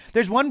whatever.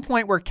 There's one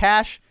point where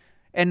Cash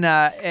and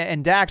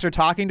Dax are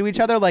talking to each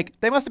other. Like,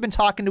 they must have been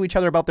talking to each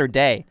other about their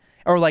day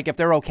or like if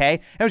they're okay.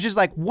 It was just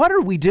like, what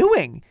are we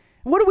doing?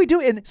 What do we do?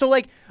 And so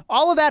like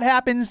all of that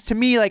happens to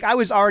me. Like I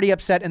was already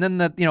upset. And then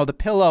the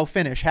pillow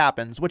finish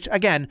happens, which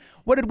again,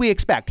 what did we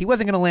expect? He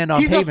wasn't going to land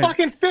on pavement. He's a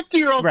fucking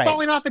 50-year-old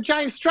falling off a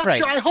giant structure.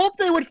 Right. I hope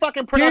they would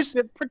fucking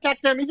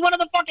protect him. He's one of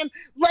the fucking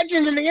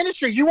legends in the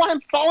industry. You want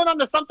him falling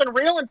onto something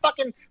real and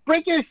fucking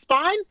breaking his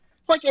spine?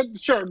 Like,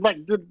 sure. Like,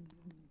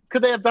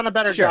 could they have done a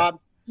better job?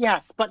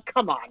 Yes, but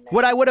come on, man.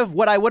 What I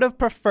would have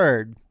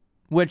preferred,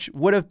 which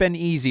would have been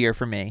easier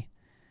for me,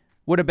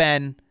 would have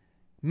been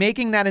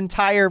making that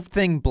entire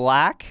thing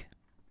black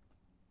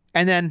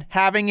and then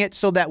having it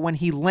so that when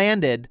he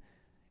landed,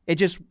 it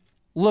just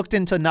looked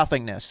into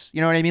nothingness.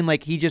 You know what I mean?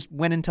 Like he just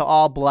went into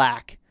all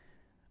black.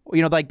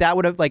 You know, like that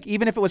would have, like,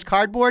 even if it was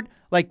cardboard,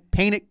 like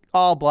paint it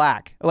all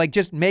black. Like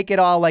just make it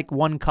all like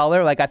one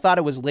color. Like I thought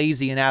it was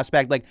lazy in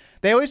aspect. Like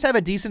they always have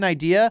a decent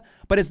idea,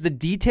 but it's the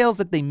details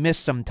that they miss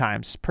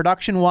sometimes,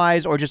 production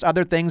wise or just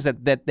other things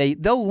that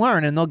they'll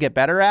learn and they'll get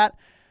better at.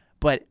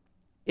 But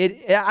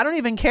I don't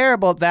even care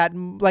about that.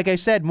 Like I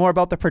said, more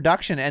about the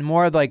production and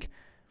more like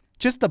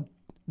just the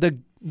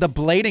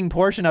blading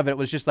portion of it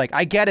was just like,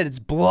 I get it. It's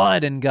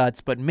blood and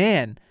guts, but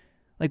man,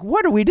 like,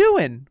 what are we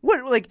doing?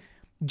 What, like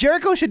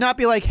Jericho should not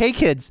be like, hey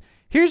kids,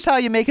 here's how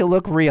you make it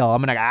look real.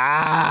 I'm like,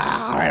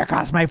 right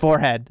across my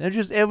forehead.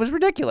 It was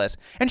ridiculous.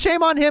 And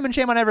shame on him and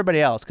shame on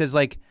everybody else. Cause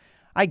like,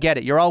 I get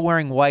it. You're all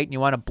wearing white and you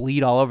want to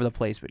bleed all over the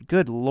place, but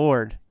good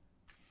Lord.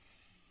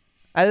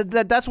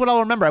 That's what I'll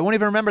remember. I won't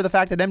even remember the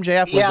fact that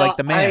MJF was like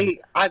the man.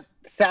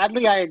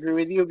 Sadly, I agree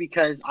with you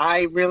because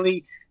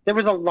there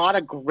was a lot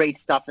of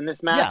great stuff in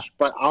this match,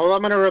 but all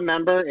I'm going to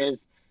remember is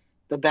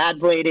the bad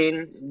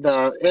blading,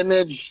 the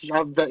images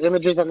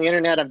on the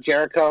internet of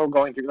Jericho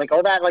going through, like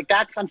all that. Like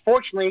that's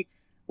unfortunately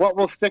what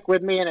will stick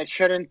with me, and it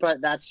shouldn't, but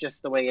that's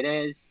just the way it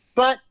is.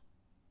 But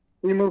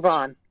we move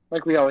on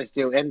like we always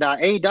do. And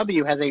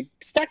AEW has a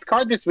stacked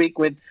card this week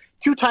with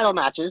 3 title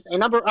matches, and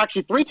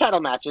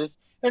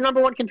their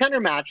number 1 contender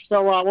match.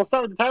 So we'll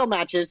start with the title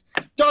matches.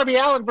 Darby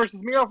Allin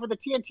versus Miro for the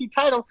TNT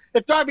title.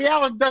 If Darby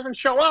Allin doesn't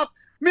show up,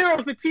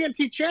 Miro's the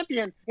TNT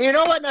champion. And you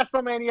know what,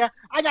 Nestlemania?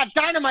 I got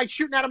dynamite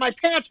shooting out of my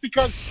pants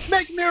because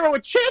make Miro a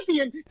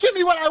champion. Give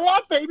me what I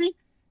want, baby.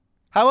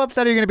 How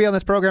upset are you going to be on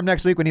this program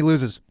next week when he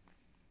loses?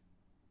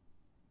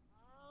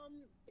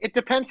 It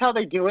depends how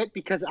they do it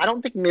because I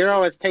don't think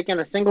Miro has taken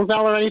a singles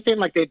L or anything.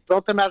 Like they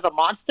built him as a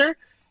monster.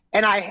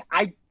 And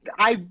I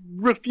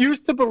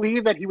refuse to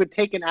believe that he would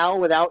take an L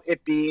without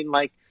it being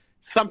like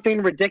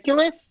something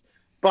ridiculous.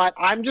 But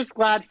I'm just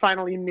glad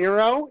finally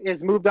Miro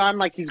is moved on.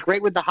 Like he's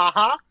great with the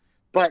haha,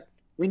 but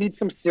we need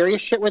some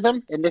serious shit with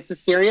him. And this is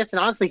serious. And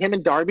honestly, him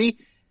and Darby,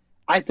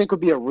 I think would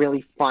be a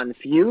really fun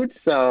feud.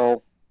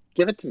 So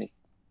give it to me.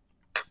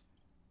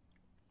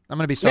 I'm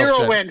going to be so Miro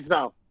upset. wins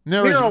though.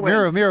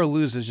 Miro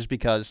loses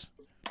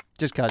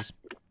just cause.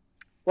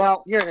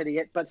 Well, you're an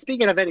idiot. But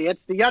speaking of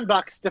idiots, the Young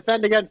Bucks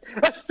defend against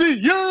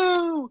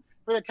SCU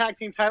for the tag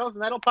team titles,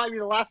 and that'll probably be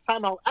the last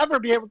time I'll ever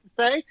be able to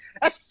say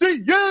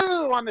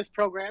SCU on this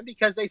program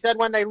because they said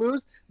when they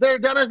lose, they're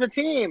done as a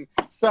team.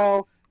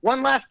 So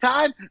one last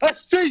time,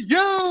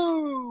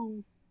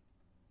 SCU!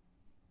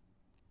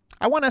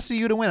 I want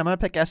SCU to win. I'm going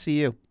to pick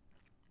SCU.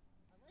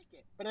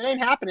 But it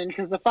ain't happening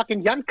because the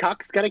fucking Young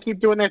Cucks got to keep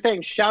doing their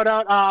thing. Shout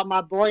out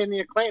my boy in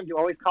the Acclaimed who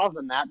always calls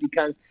them that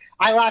because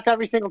I laugh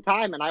every single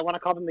time and I want to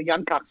call them the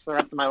Young Cucks for the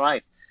rest of my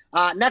life.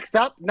 Next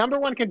up, number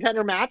 1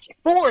 contender match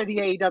for the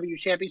AEW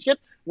Championship.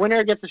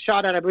 Winner gets a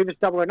shot at, I believe it's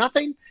Double or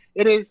Nothing.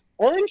 It is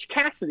Orange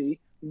Cassidy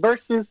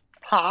versus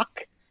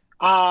Pac.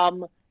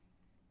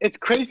 It's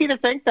crazy to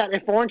think that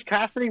if Orange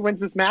Cassidy wins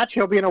this match,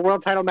 he'll be in a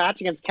world title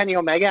match against Kenny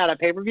Omega at a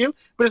pay-per-view.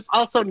 But it's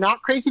also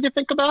not crazy to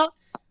think about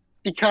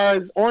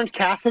because Orange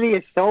Cassidy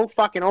is so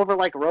fucking over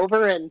like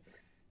Rover and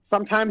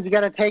Sometimes you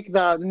got to take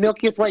the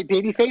milkiest white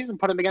baby face and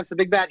put him against the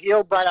big bad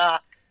heel,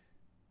 but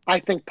I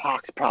think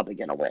Pac's probably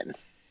going to win.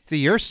 See,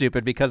 you're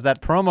stupid because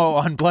that promo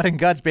on Blood and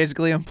Guts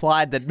basically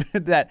implied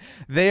that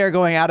they are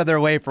going out of their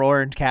way for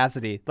Orange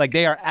Cassidy. Like,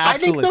 they are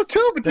absolutely. I think so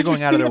too, but they're did you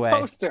going out see of the their way.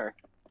 poster?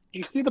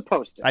 Did you see the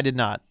poster? I did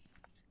not.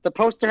 The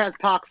poster has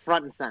Pac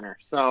front and center,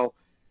 so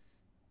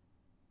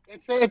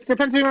it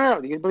depends who you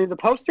know. Do you believe the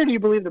poster or do you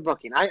believe the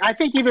booking? I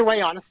think either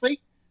way, honestly,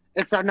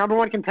 it's our number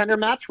one contender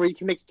match where you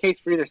can make a case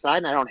for either side,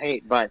 and I don't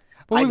hate, but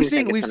we've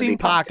seen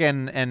Pac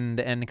and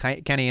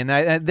Kenny,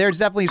 and there's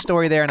definitely a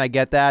story there, and I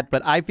get that,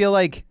 but I feel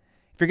like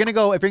if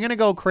you're gonna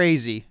go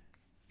crazy,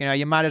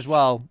 you might as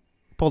well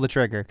pull the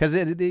trigger because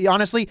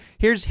honestly,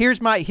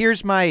 here's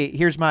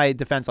my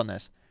defense on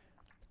this.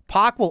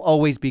 Pac will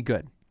always be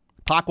good.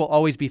 Pac will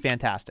always be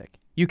fantastic.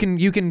 You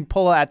can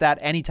pull at that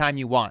anytime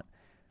you want.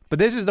 But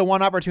this is the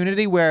one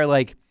opportunity where,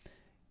 like,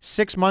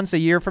 6 months, a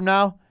year from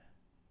now,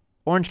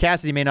 Orange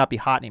Cassidy may not be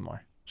hot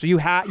anymore. So you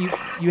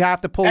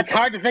have to pull. That's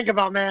hard to think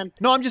about, man.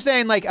 No, I'm just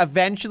saying, like,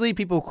 eventually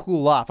people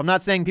cool off. I'm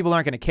not saying people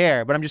aren't going to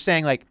care, but I'm just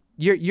saying, like,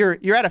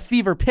 you're at a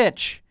fever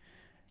pitch.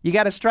 You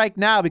got to strike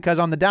now because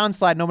on the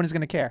downslide, nobody's going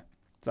to care.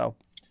 So.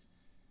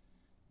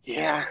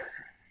 Yeah,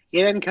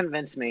 you didn't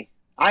convince me.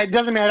 It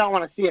doesn't mean I don't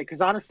want to see it because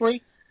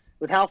honestly,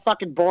 with how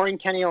fucking boring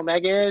Kenny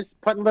Omega is,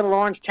 putting little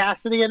Orange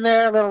Cassidy in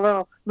there,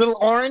 little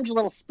orange,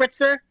 little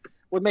spritzer,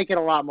 would make it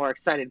a lot more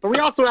exciting. But we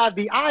also have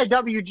the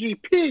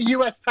IWGP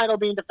U.S. title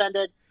being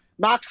defended.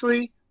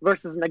 Moxley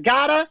versus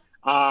Nagata.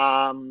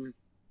 I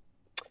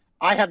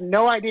have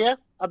no idea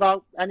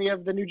about any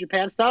of the New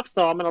Japan stuff,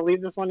 so I'm going to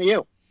leave this one to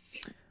you.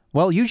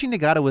 Well, Yuji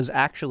Nagata was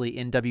actually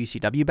in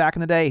WCW back in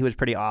the day. He was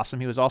pretty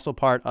awesome. He was also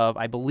part of,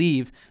 I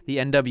believe, the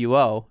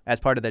NWO as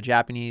part of the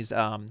Japanese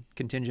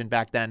contingent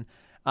back then.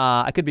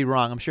 I could be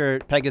wrong. I'm sure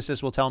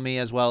Pegasus will tell me,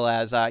 as well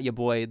as your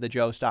boy, the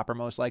Joe Stopper,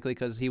 most likely,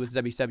 because he was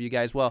a WCW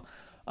guy as well.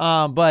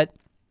 But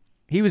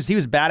he was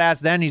badass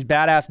then. He's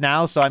badass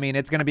now. So I mean,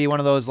 it's going to be one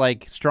of those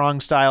like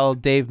strong style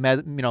Dave,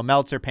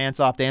 Meltzer pants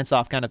off, dance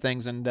off kind of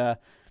things. And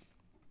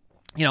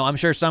I'm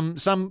sure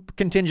some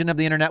contingent of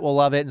the internet will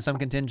love it, and some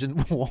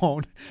contingent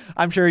won't.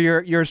 I'm sure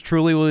yours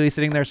truly will be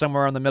sitting there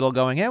somewhere in the middle,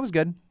 going, "Yeah, it was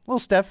good, a little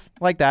stiff,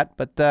 like that."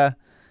 But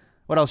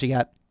what else you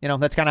got?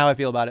 That's kind of how I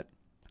feel about it.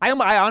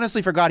 I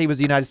honestly forgot he was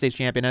the United States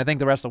champion, and I think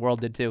the rest of the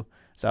world did too.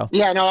 So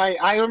yeah, no,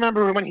 I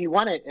remember when he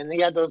won it, and he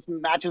had those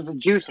matches with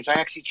Juice, which I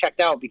actually checked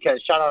out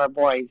because shout out our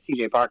boy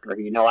CJ Parker,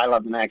 who I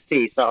love in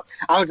NXT. So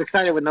I was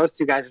excited when those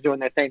two guys were doing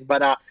their thing.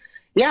 But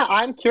yeah,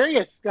 I'm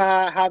curious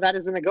how that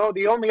is going to go.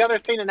 The only other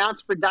thing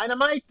announced for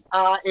Dynamite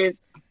is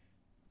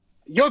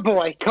your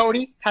boy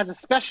Cody has a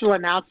special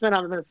announcement.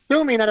 I'm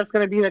assuming that it's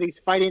going to be that he's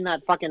fighting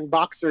that fucking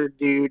boxer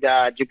dude,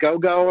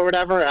 Jagogo or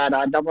whatever, at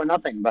Double or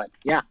Nothing. But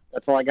yeah,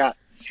 that's all I got.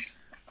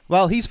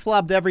 Well, he's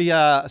flubbed every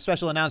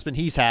special announcement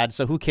he's had,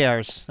 so who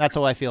cares? That's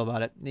how I feel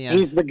about it. Yeah.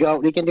 He's the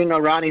GOAT. He can do no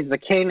wrong. He's the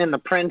king and the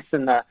prince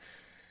and the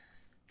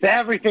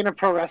everything of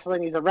pro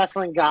wrestling. He's a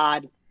wrestling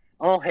god.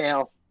 All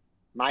hail,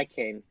 my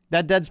king.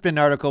 That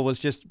Deadspin article was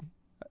just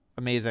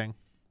amazing.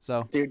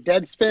 So, dude,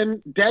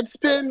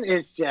 Deadspin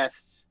is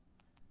just,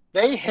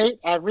 they hate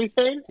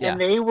everything,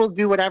 and they will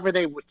do whatever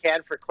they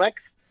can for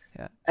clicks.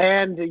 Yeah.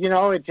 And,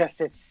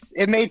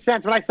 it made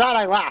sense. When I saw it,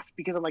 I laughed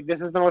because I'm like,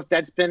 this is the most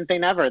Deadspin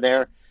thing ever.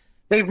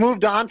 They've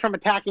moved on from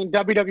attacking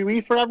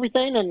WWE for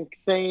everything and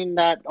saying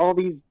that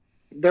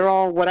they're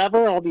all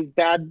whatever, all these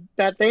bad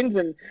things,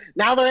 and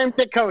now they're aimed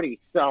at Cody.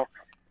 So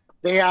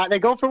they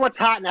go for what's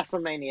hot in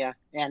WrestleMania,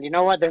 and you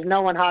know what? There's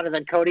no one hotter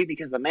than Cody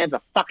because the man's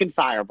a fucking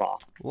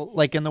fireball. Well,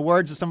 like in the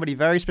words of somebody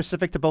very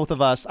specific to both of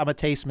us, I'm a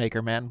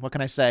tastemaker, man. What can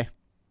I say?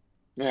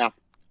 Yeah.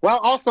 Well,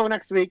 also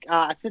next week,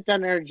 I sit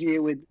down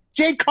interview with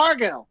Jade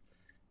Cargill.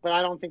 But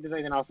I don't think there's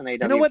anything else in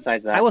AEW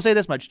besides that. I will say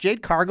this much.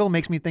 Jade Cargill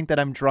makes me think that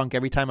I'm drunk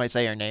every time I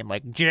say her name.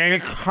 Like,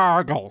 Jade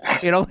Cargill.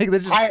 You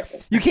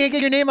can't get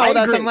your name out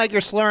without something like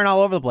you're slurring all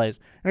over the place.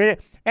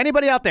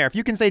 Anybody out there, if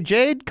you can say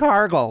Jade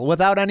Cargill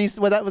without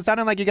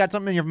sounding like you got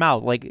something in your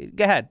mouth, like,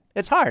 go ahead.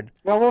 It's hard.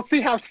 Well, we'll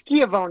see how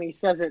Schiavone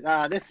says it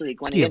this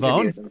week when he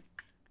interviews him.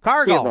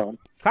 Cargill.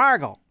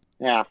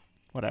 Yeah.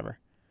 Whatever.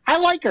 I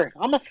like her.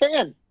 I'm a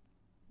fan.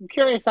 I'm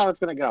curious how it's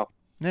going to go.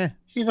 Yeah.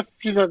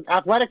 She's an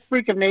athletic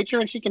freak of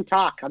nature, and she can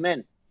talk. I'm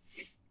in.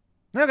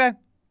 Okay.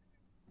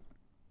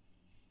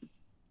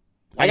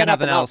 I got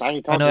nothing else.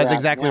 I know that's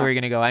exactly where you're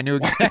going to go. I knew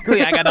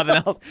exactly. I got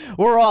nothing else.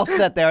 We're all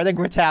set there. I think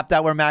we're tapped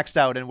out. We're maxed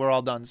out, and we're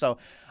all done. So,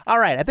 all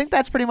right. I think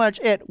that's pretty much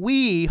it.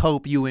 We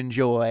hope you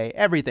enjoy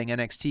everything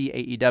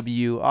NXT,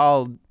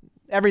 AEW,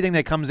 everything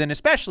that comes in,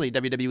 especially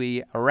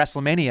WWE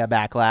WrestleMania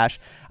Backlash.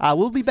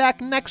 We'll be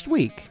back next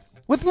week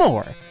with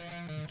more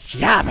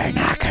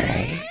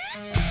Jabberknockery.